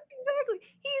want, Brett. Exactly.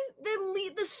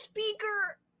 He's the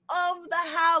Speaker of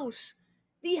the House.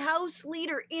 The House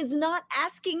leader is not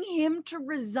asking him to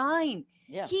resign.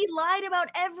 Yeah. He lied about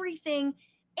everything,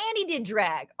 and he did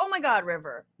drag. Oh my God,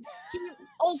 River. He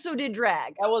also did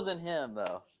drag. That wasn't him,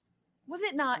 though. Was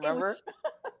it not? Remember?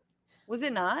 Was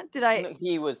it not? Did I? No,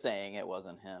 he was saying it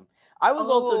wasn't him. I was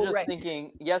also just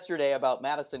thinking yesterday about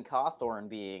Madison Cawthorn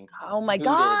being. Oh my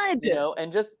God!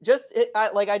 And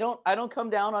I don't come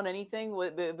down on anything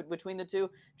between the two.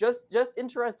 Just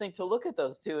interesting to look at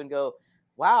those two and go,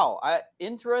 wow,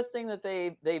 interesting that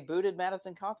they booted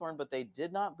Madison Cawthorn, but they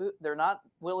did not boot. They're not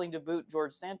willing to boot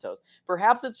George Santos.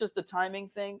 Perhaps it's just a timing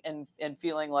thing and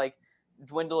feeling like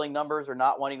dwindling numbers or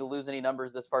not wanting to lose any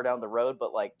numbers this far down the road.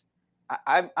 But like,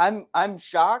 I'm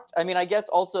shocked. I mean, I guess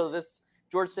also this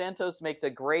George Santos makes a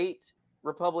great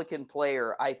Republican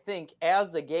player, I think,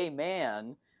 as a gay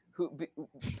man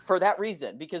for that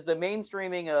reason, because the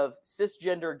mainstreaming of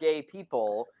cisgender gay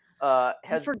people I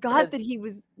forgot that he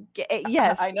was gay.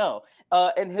 Yes, I know.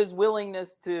 And his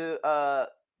willingness to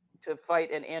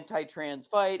fight an anti-trans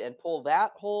fight and pull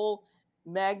that whole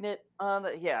magnet.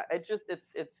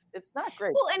 It's not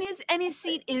great. Well, and his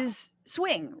seat is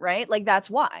swing, right? Like that's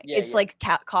why like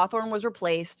Cawthorn was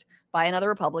replaced by another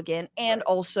Republican, and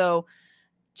also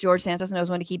George Santos knows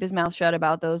when to keep his mouth shut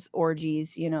about those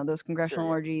orgies, those congressional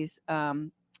orgies,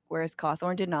 whereas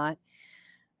Cawthorn did not.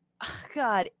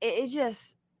 God, it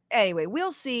just. Anyway,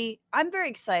 we'll see. I'm very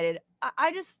excited.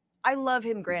 I love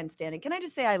him grandstanding. Can I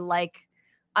just say I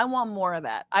want more of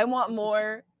that. I want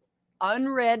more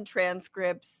unread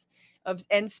transcripts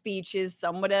and speeches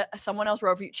someone else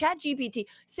wrote for you. ChatGPT.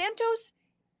 Santos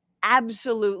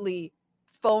absolutely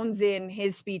phones in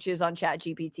his speeches on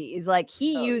ChatGPT. Is like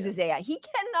he uses AI. He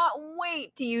cannot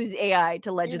wait to use AI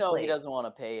to legislate. He doesn't want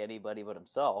to pay anybody but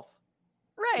himself.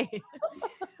 Right.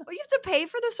 Well, you have to pay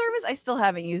for the service. I still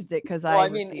haven't used it because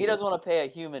he doesn't want to pay a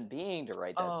human being to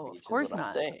write that speech. Of course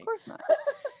not. Of course not.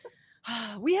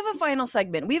 We have a final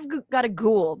segment. We've got a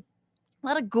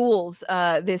lot of ghouls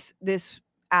this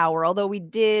hour. Although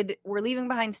we're leaving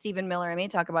behind Stephen Miller. I may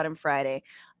talk about him Friday.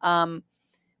 But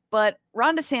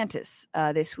Ron DeSantis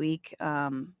this week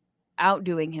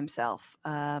outdoing himself,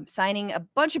 signing a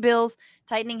bunch of bills,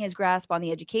 tightening his grasp on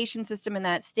the education system in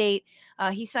that state.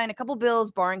 He signed a couple bills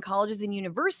barring colleges and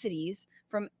universities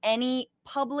from any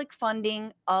public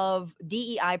funding of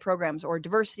DEI programs or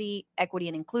diversity, equity,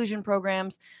 and inclusion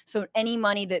programs. So any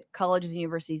money that colleges and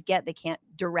universities get, they can't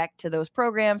direct to those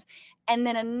programs. And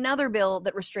then another bill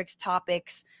that restricts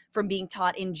topics from being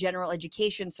taught in general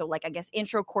education. So like, I guess,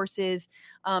 intro courses,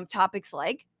 topics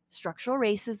like structural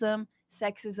racism,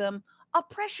 sexism,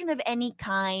 oppression of any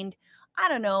kind. I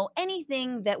don't know,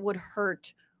 anything that would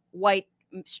hurt white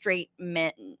straight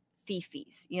men,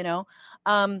 fifis,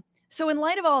 So in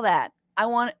light of all that,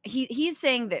 he's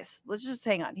saying this. Let's just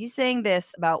hang on. He's saying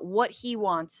this about what he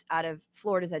wants out of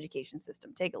Florida's education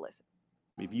system. Take a listen.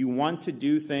 If you want to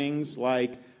do things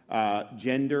like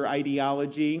gender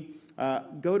ideology,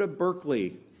 go to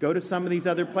Berkeley, go to some of these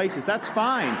other places. That's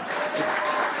fine.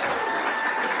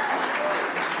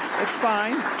 It's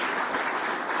fine.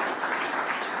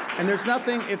 And there's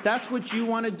nothing, if that's what you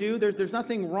want to do, there's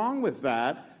nothing wrong with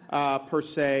that per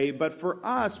se. But for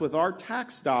us, with our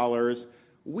tax dollars,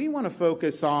 we want to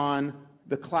focus on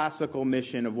the classical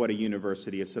mission of what a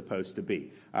university is supposed to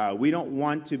be. We don't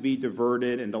want to be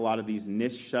diverted into a lot of these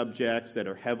niche subjects that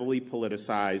are heavily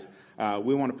politicized.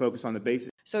 We want to focus on the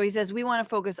basics. So he says we want to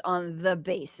focus on the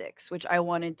basics, which I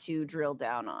wanted to drill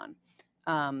down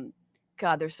on.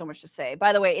 God, there's so much to say.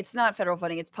 By the way, it's not federal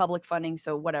funding, it's public funding.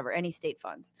 So whatever, any state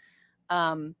funds.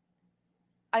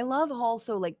 I love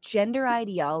also like gender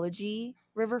ideology,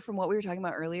 River, from what we were talking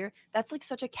about earlier. That's like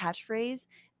such a catchphrase,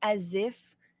 as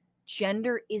if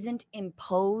gender isn't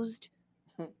imposed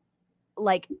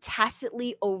like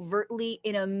tacitly, overtly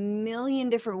in a million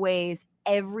different ways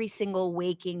every single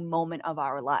waking moment of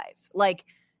our lives. Like,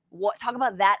 what? Talk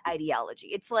about that ideology.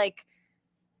 It's like,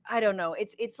 I don't know.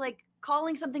 It's like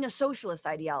calling something a socialist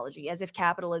ideology, as if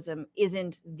capitalism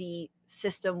isn't the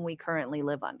system we currently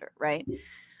live under, right?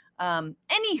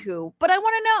 Anywho, but I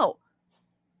want to know,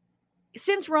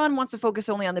 since Ron wants to focus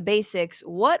only on the basics,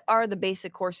 what are the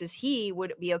basic courses he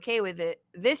would be okay with it?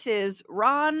 This is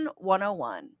Ron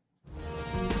 101.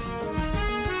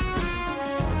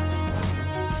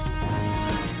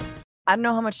 I don't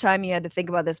know how much time you had to think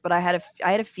about this, but I had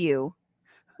a few.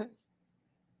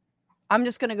 I'm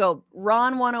just going to go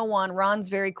Ron 101. Ron's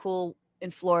very cool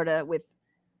in Florida with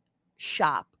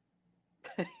shop.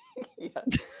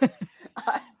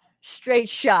 Straight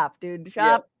shop, dude.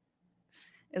 Shop. Yep.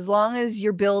 As long as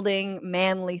you're building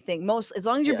manly things. As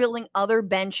long as you're building other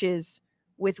benches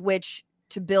with which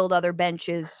to build other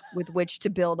benches with which to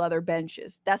build other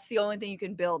benches. That's the only thing you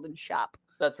can build in shop.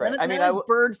 That's right. I mean, that's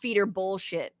bird feeder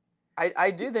bullshit.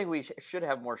 I do think we should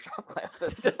have more shop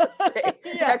classes, just to say.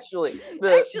 Actually,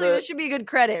 this should be a good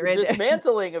credit, right?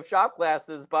 Dismantling of shop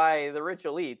classes by the rich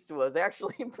elites was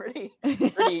actually pretty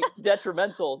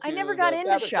detrimental to I never got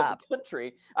into shop. The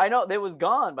country. I know it was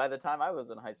gone by the time I was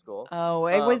in high school. Oh,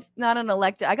 it was not an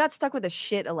elective. I got stuck with the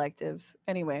shit electives.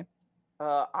 Anyway,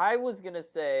 I was gonna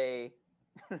say,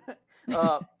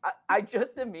 I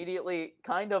just immediately,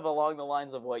 kind of along the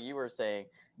lines of what you were saying.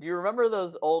 Do you remember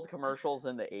those old commercials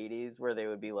in the 80s where they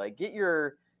would be like, get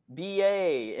your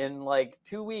BA in like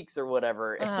 2 weeks or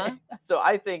whatever? Uh-huh. So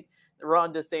I think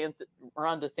Ron DeSantis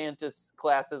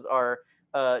classes are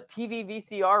TV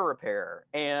VCR repair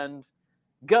and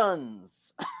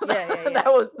guns. Yeah.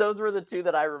 Those were the two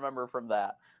that I remember from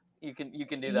that. You can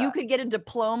do that. You could get a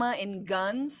diploma in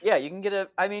guns? Yeah, you can get a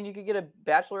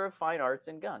Bachelor of Fine Arts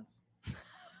in guns.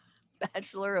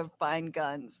 Bachelor of Fine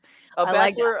Guns. A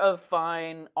Bachelor of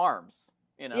Fine Arms,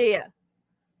 you know? Yeah.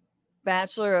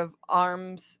 Bachelor of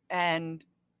Arms and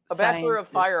a Bachelor of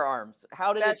Firearms.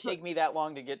 How did it take me that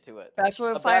long to get to it?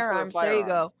 Bachelor of Firearms. There you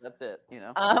go. That's it, you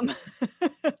know?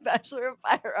 Bachelor of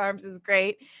Firearms is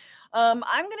great. I'm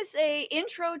going to say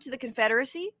Intro to the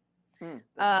Confederacy.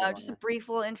 Just a brief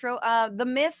little intro. The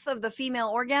Myth of the Female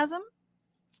Orgasm.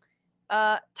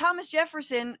 Thomas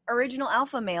Jefferson, Original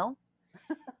Alpha Male.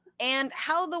 And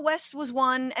How the West Was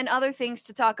Won, and other things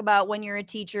to talk about when you're a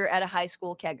teacher at a high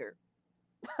school kegger.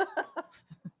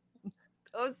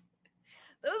 Those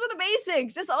are the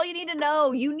basics. That's all you need to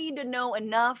know. You need to know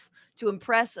enough to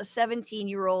impress a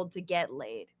 17-year-old to get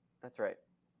laid. That's right.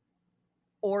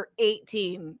 Or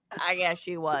 18. I guess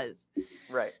she was.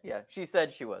 Right. Yeah. She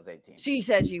said she was 18. She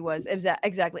said she was.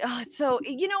 Exactly. Oh, so,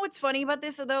 you know what's funny about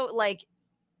this, though? Like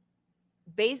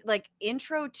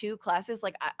intro to classes,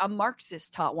 like a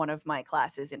Marxist taught one of my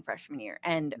classes in freshman year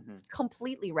and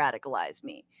completely radicalized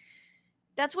me.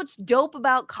 That's what's dope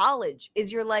about college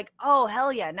is you're like, oh,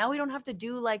 hell yeah. Now we don't have to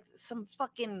do like some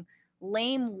fucking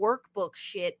lame workbook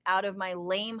shit out of my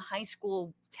lame high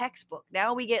school textbook.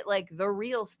 Now we get like the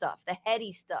real stuff, the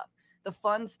heady stuff, the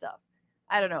fun stuff.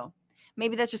 I don't know.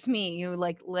 Maybe that's just me who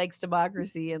likes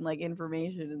democracy and like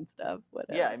information and stuff.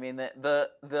 Whatever. Yeah. I mean,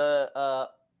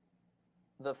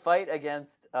 the fight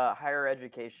against higher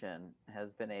education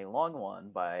has been a long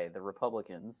one by the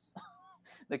Republicans,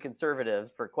 the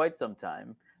conservatives, for quite some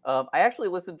time. I actually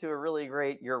listened to a really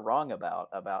great "You're Wrong" about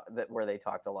that, where they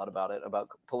talked a lot about it, about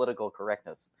political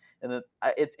correctness, and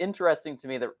it's interesting to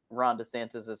me that Ron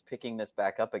DeSantis is picking this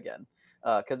back up again,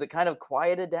 because it kind of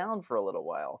quieted down for a little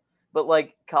while. But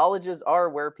like colleges are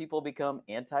where people become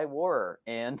anti-war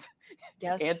and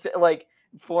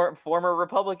former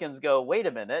Republicans go, wait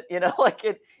a minute, you know, like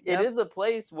it is a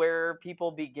place where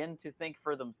people begin to think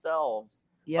for themselves,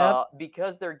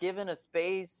 because they're given a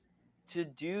space to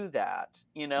do that.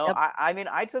 You know, I mean,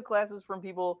 I took classes from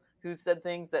people who said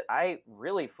things that I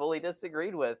really fully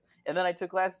disagreed with. And then I took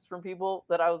classes from people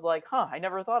that I was like, I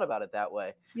never thought about it that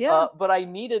way. Yeah. But I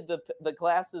needed the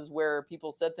classes where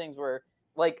people said things where,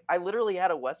 like, I literally had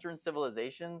a Western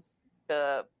civilizations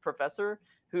professor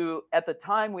who, at the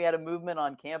time, we had a movement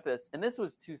on campus, and this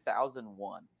was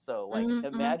 2001. So, like,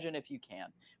 imagine if you can,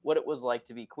 what it was like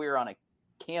to be queer on a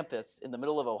campus in the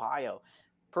middle of Ohio.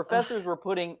 Professors were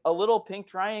putting a little pink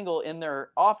triangle in their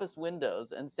office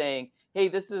windows and saying, hey,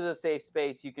 this is a safe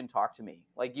space. You can talk to me.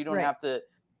 Like, you don't have to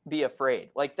be afraid.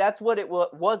 Like, that's what it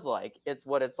was like. It's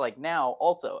what it's like now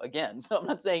also, again. So I'm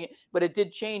not saying it, but it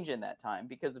did change in that time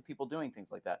because of people doing things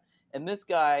like that. And this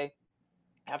guy,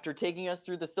 after taking us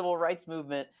through the civil rights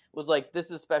movement, was like,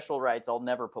 this is special rights. I'll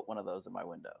never put one of those in my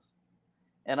windows.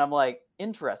 And I'm like,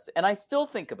 interesting. And I still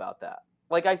think about that.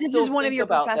 Like, this is one of your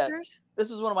professors?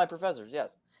 This is one of my professors,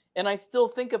 yes. And I still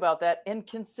think about that and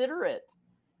consider it.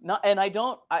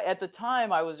 at the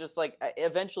time I was just like, I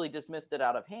eventually dismissed it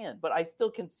out of hand, but I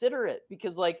still consider it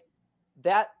because like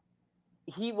that,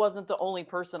 he wasn't the only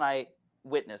person I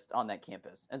witnessed on that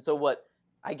campus. And so what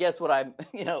I'm,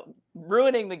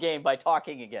 ruining the game by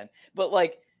talking again, but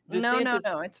like DeSantis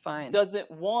no, it's fine. Doesn't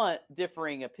want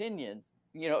differing opinions.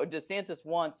 DeSantis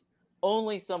wants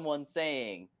only someone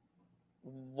saying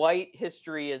white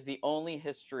history is the only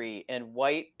history and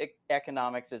white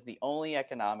economics is the only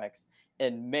economics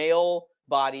and male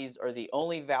bodies are the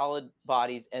only valid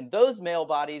bodies, and those male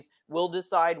bodies will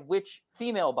decide which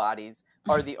female bodies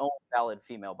are the only valid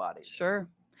female bodies. Sure.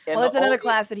 And well, that's another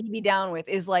class that he'd be down with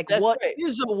is like, what right.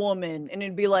 is a woman? And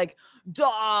it'd be like, duh,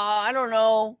 I don't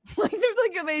know. Like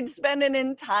they'd spend an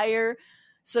entire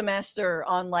semester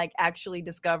on like actually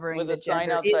discovering with a sign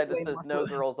outside that says no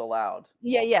girls allowed.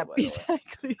 Yeah,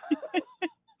 exactly.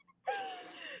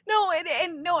 No,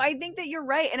 and no, I think that you're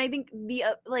right. And I think the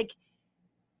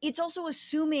it's also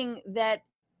assuming that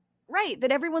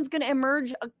that everyone's going to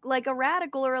emerge like a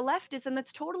radical or a leftist, and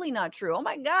that's totally not true. Oh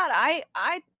my God,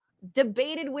 I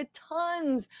debated with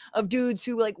tons of dudes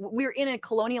who like we're in a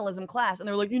colonialism class and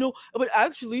they're like, but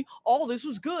actually all this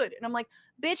was good. And I'm like,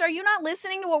 bitch, are you not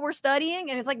listening to what we're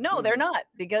studying? And it's like, no, they're not,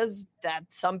 because that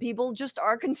some people just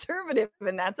are conservative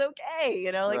and that's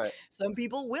okay. Right. Some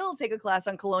people will take a class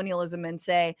on colonialism and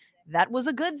say that was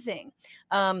a good thing.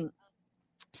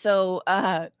 So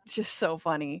it's just so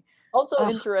funny. Also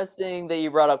interesting that you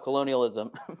brought up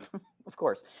colonialism. Of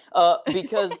course,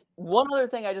 because one other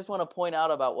thing I just want to point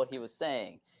out about what he was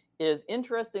saying is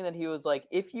interesting that he was like,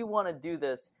 if you want to do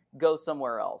this, go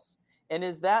somewhere else. And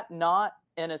is that not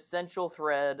an essential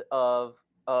thread of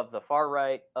the far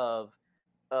right, of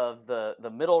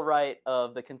the middle right,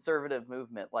 of the conservative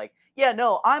movement? Like, yeah,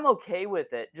 no, I'm okay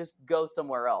with it. Just go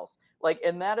somewhere else. Like,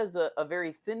 and that is a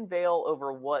very thin veil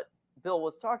over what Bill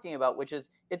was talking about, which is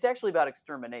it's actually about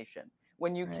extermination.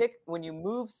 When you when you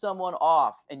move someone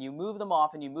off and you move them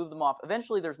off and you move them off,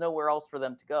 eventually there's nowhere else for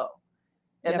them to go.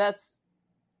 And that's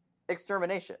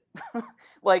extermination.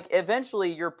 Like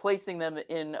eventually you're placing them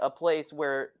in a place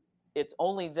where it's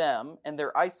only them and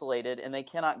they're isolated and they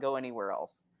cannot go anywhere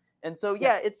else. And so,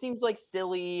 it seems like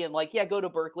silly and like, go to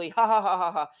Berkeley, ha ha ha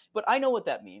ha ha. But I know what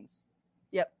that means.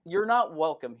 Yep. You're not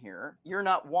welcome here. You're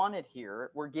not wanted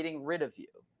here. We're getting rid of you.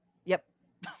 Yep.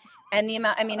 And the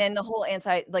amount, and the whole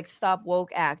Stop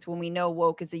Woke Act, when we know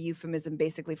woke is a euphemism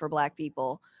basically for Black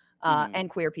people and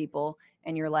queer people.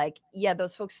 And you're like, yeah,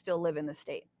 those folks still live in the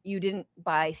state. You didn't,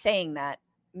 by saying that,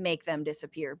 make them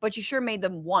disappear, but you sure made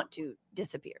them want to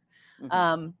disappear.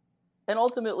 And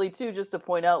ultimately, too, just to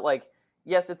point out, like,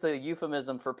 yes, it's a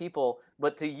euphemism for people,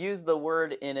 but to use the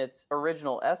word in its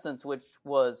original essence, which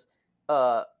was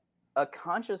a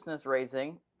consciousness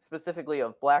raising, specifically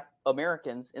of Black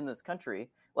Americans in this country,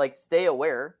 like stay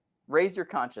aware, raise your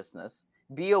consciousness,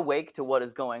 be awake to what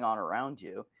is going on around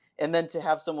you. And then to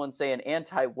have someone say an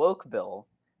anti-woke bill,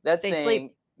 that's saying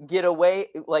sleep. Get away,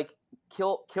 like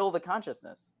kill the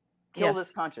consciousness, kill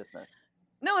this consciousness.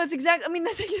 No, that's exactly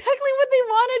what they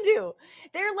want to do.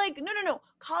 They're like, no.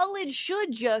 College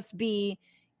should just be,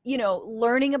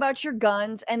 learning about your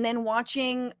guns and then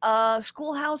watching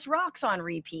Schoolhouse Rocks on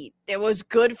repeat. It was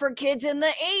good for kids in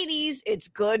the 80s. It's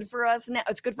good for us now.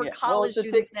 It's good for college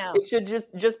students now. It should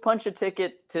just punch a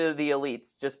ticket to the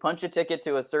elites. Just punch a ticket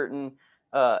to a certain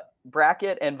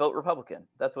bracket and vote Republican.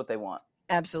 That's what they want.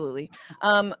 Absolutely.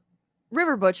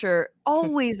 River Butcher,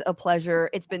 always a pleasure.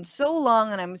 It's been so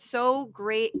long, and I'm so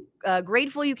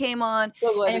grateful you came on.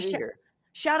 So glad to be here.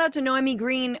 Shout out to Noemi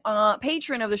Green,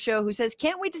 patron of the show, who says,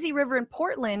 can't wait to see River in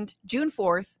Portland, June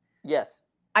 4th. Yes.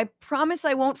 I promise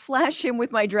I won't flash him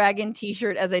with my dragon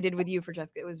t-shirt as I did with you,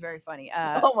 Francesca. It was very funny.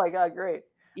 Oh my God, great.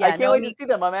 Yeah, I can't wait to see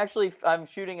them. I'm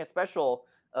shooting a special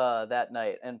that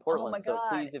night in Portland. Oh my God.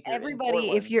 So please, if you're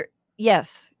everybody,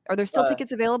 yes. Are there still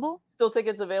tickets available? Still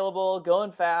tickets available.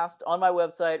 Going fast on my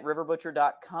website,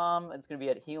 riverbutcher.com. It's going to be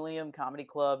at Helium Comedy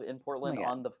Club in Portland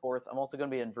on the 4th. I'm also going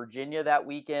to be in Virginia that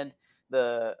weekend,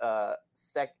 the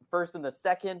first and the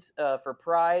second for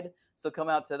Pride. So come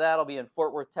out to that. I'll be in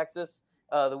Fort Worth, Texas,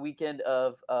 the weekend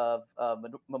of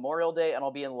Memorial Day, and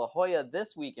I'll be in La Jolla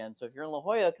this weekend. So if you're in La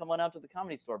Jolla, come on out to the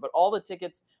Comedy Store. But all the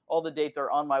tickets, all the dates are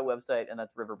on my website, and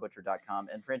that's riverbutcher.com.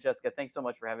 And Francesca, thanks so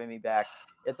much for having me back.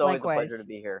 It's always a pleasure to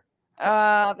be here.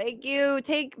 Thank you.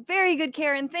 Take very good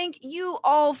care, and thank you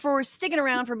all for sticking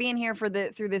around, for being here through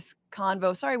this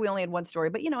convo. Sorry we only had one story,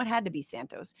 but it had to be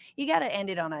Santos. You got to end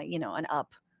it on an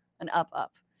up.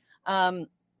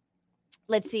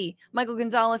 Let's see. Michael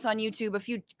Gonzalez on YouTube, a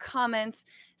few comments,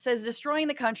 says destroying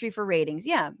the country for ratings.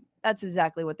 Yeah, that's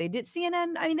exactly what they did.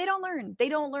 CNN, they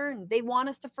don't learn. They want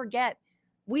us to forget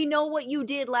We know what you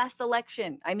did last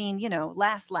election. I mean,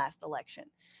 last election.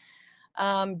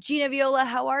 Gina Viola,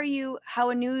 how are you? How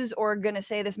a news or gonna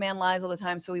say this man lies all the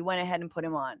time, so we went ahead and put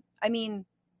him on. I mean,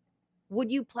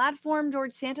 would you platform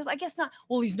George Santos? I guess not.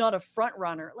 Well, he's not a front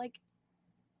runner. Like,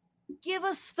 give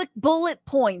us the bullet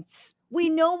points. We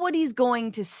know what he's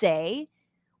going to say,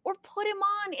 or put him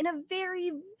on in a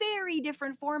very, very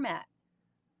different format.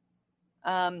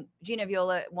 Gina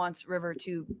Viola wants River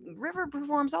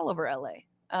performs all over LA.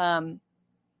 I'm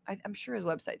sure his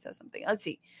website says something. Let's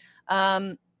see.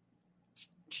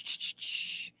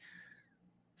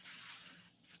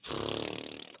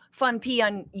 Fun P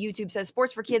on YouTube says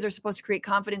sports for kids are supposed to create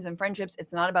confidence and friendships.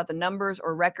 It's not about the numbers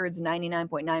or records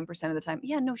 99.9% of the time.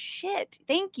 Yeah, no shit.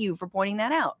 Thank you for pointing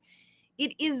that out.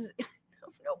 It is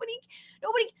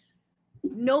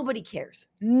nobody cares.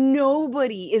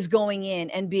 Nobody is going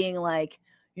in and being like,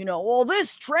 well,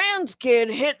 this trans kid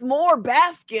hit more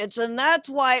baskets and that's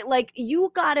why, like,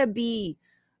 you gotta be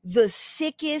the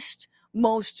sickest,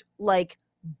 most like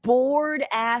bored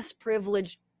ass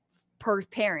privileged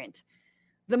parent,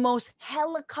 the most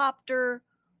helicopter,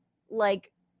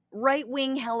 like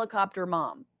right-wing helicopter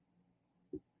mom.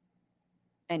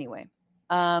 Anyway,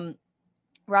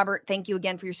 Robert, thank you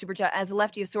again for your super chat. As a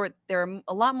lefty of sort, there are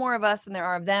a lot more of us than there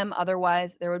are of them.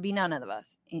 Otherwise, there would be none of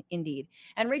us, indeed.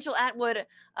 And Rachel Atwood,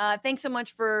 thanks so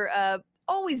much for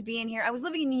always being here. I was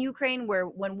living in Ukraine where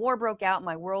when war broke out,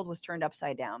 my world was turned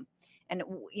upside down. And,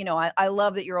 I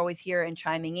love that you're always here and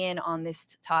chiming in on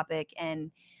this topic.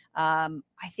 And I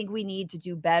think we need to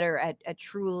do better at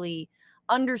truly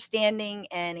understanding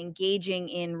and engaging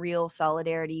in real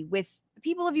solidarity with the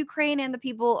people of Ukraine and the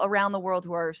people around the world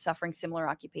who are suffering similar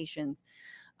occupations.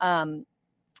 It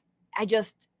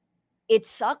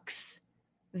sucks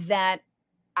that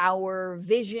our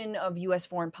vision of U.S.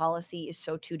 foreign policy is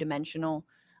so two-dimensional,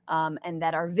 and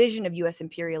that our vision of U.S.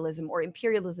 imperialism or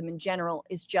imperialism in general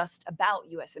is just about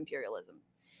U.S. imperialism.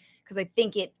 Because I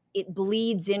think it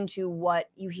bleeds into what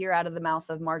you hear out of the mouth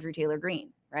of Marjorie Taylor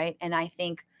Greene, right? And I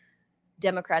think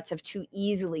Democrats have too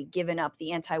easily given up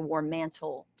the anti-war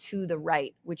mantle to the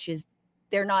right, which is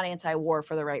they're not anti-war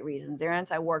for the right reasons. They're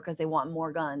anti-war because they want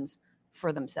more guns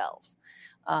for themselves.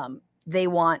 They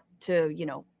want to,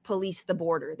 police the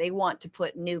border. They want to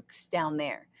put nukes down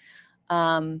there.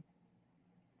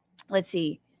 Let's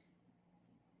see.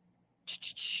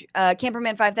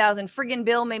 Camperman 5000. Friggin'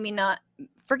 Bill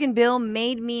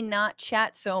made me not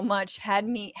chat so much. Had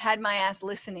my ass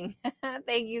listening.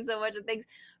 Thank you so much, and thanks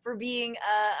for being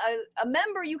a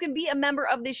member. You can be a member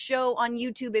of this show on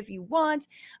YouTube if you want.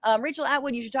 Rachel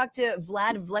Atwood, you should talk to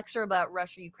Vlad Vlexer about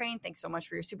Russia, Ukraine. Thanks so much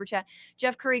for your super chat.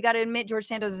 Jeff Curry, got to admit, George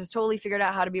Santos has totally figured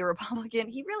out how to be a Republican.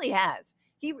 He really has.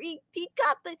 He's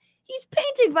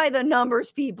painting by the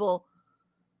numbers, people.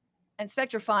 And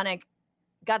Spectrophonic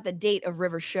got the date of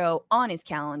River's show on his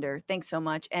calendar. Thanks so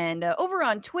much. And over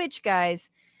on Twitch,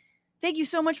 guys, thank you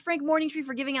so much, Frank Morningtree,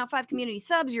 for giving out 5 community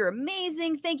subs. You're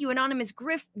amazing. Thank you, Anonymous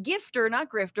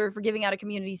Grifter, for giving out a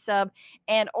community sub.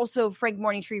 And also Frank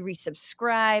Morningtree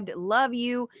resubscribed. Love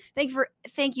you. Thank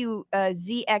you,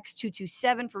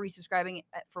 ZX227 for resubscribing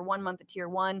for 1 month at tier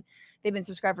 1. They've been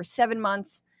subscribed for 7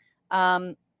 months.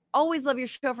 Always love your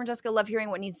show, Francesca. Love hearing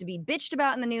what needs to be bitched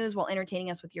about in the news while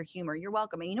entertaining us with your humor. You're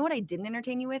welcome. And you know what I didn't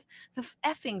entertain you with? The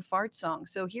effing fart song.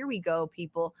 So here we go,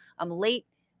 people. I'm late,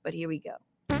 but here we go.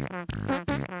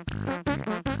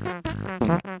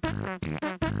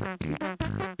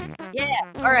 Yeah.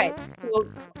 All right. So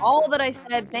all that I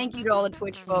said, thank you to all the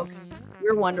Twitch folks.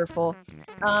 You're wonderful.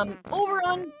 Over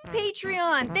on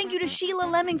Patreon, thank you to Sheila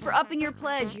Lemming for upping your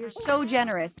pledge. You're so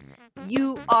generous.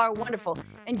 You are wonderful.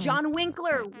 And John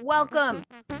Winkler, welcome.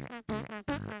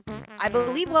 I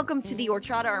believe welcome to the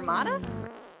Orchada Armada.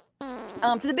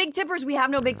 To the big tippers, we have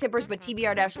no big tippers, but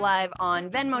TBR-Live on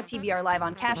Venmo, TBR Live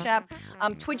on Cash App.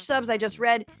 Twitch subs, I just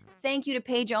read. Thank you to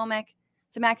Paige Olmec,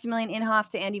 to Maximilian Inhofe,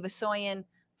 to Andy Vasoyan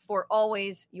for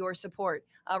always your support.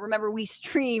 Remember, we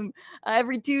stream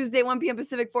every Tuesday, 1 p.m.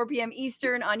 Pacific, 4 p.m.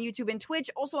 Eastern on YouTube and Twitch.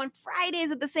 Also on Fridays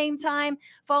at the same time.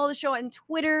 Follow the show on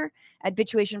Twitter at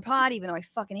BitchuationPod, even though I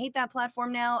fucking hate that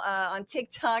platform now. On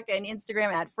TikTok and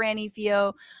Instagram at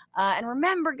FrannyFio. And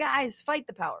remember, guys, fight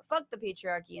the power. Fuck the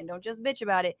patriarchy and don't just bitch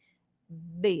about it.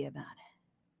 Be about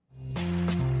it.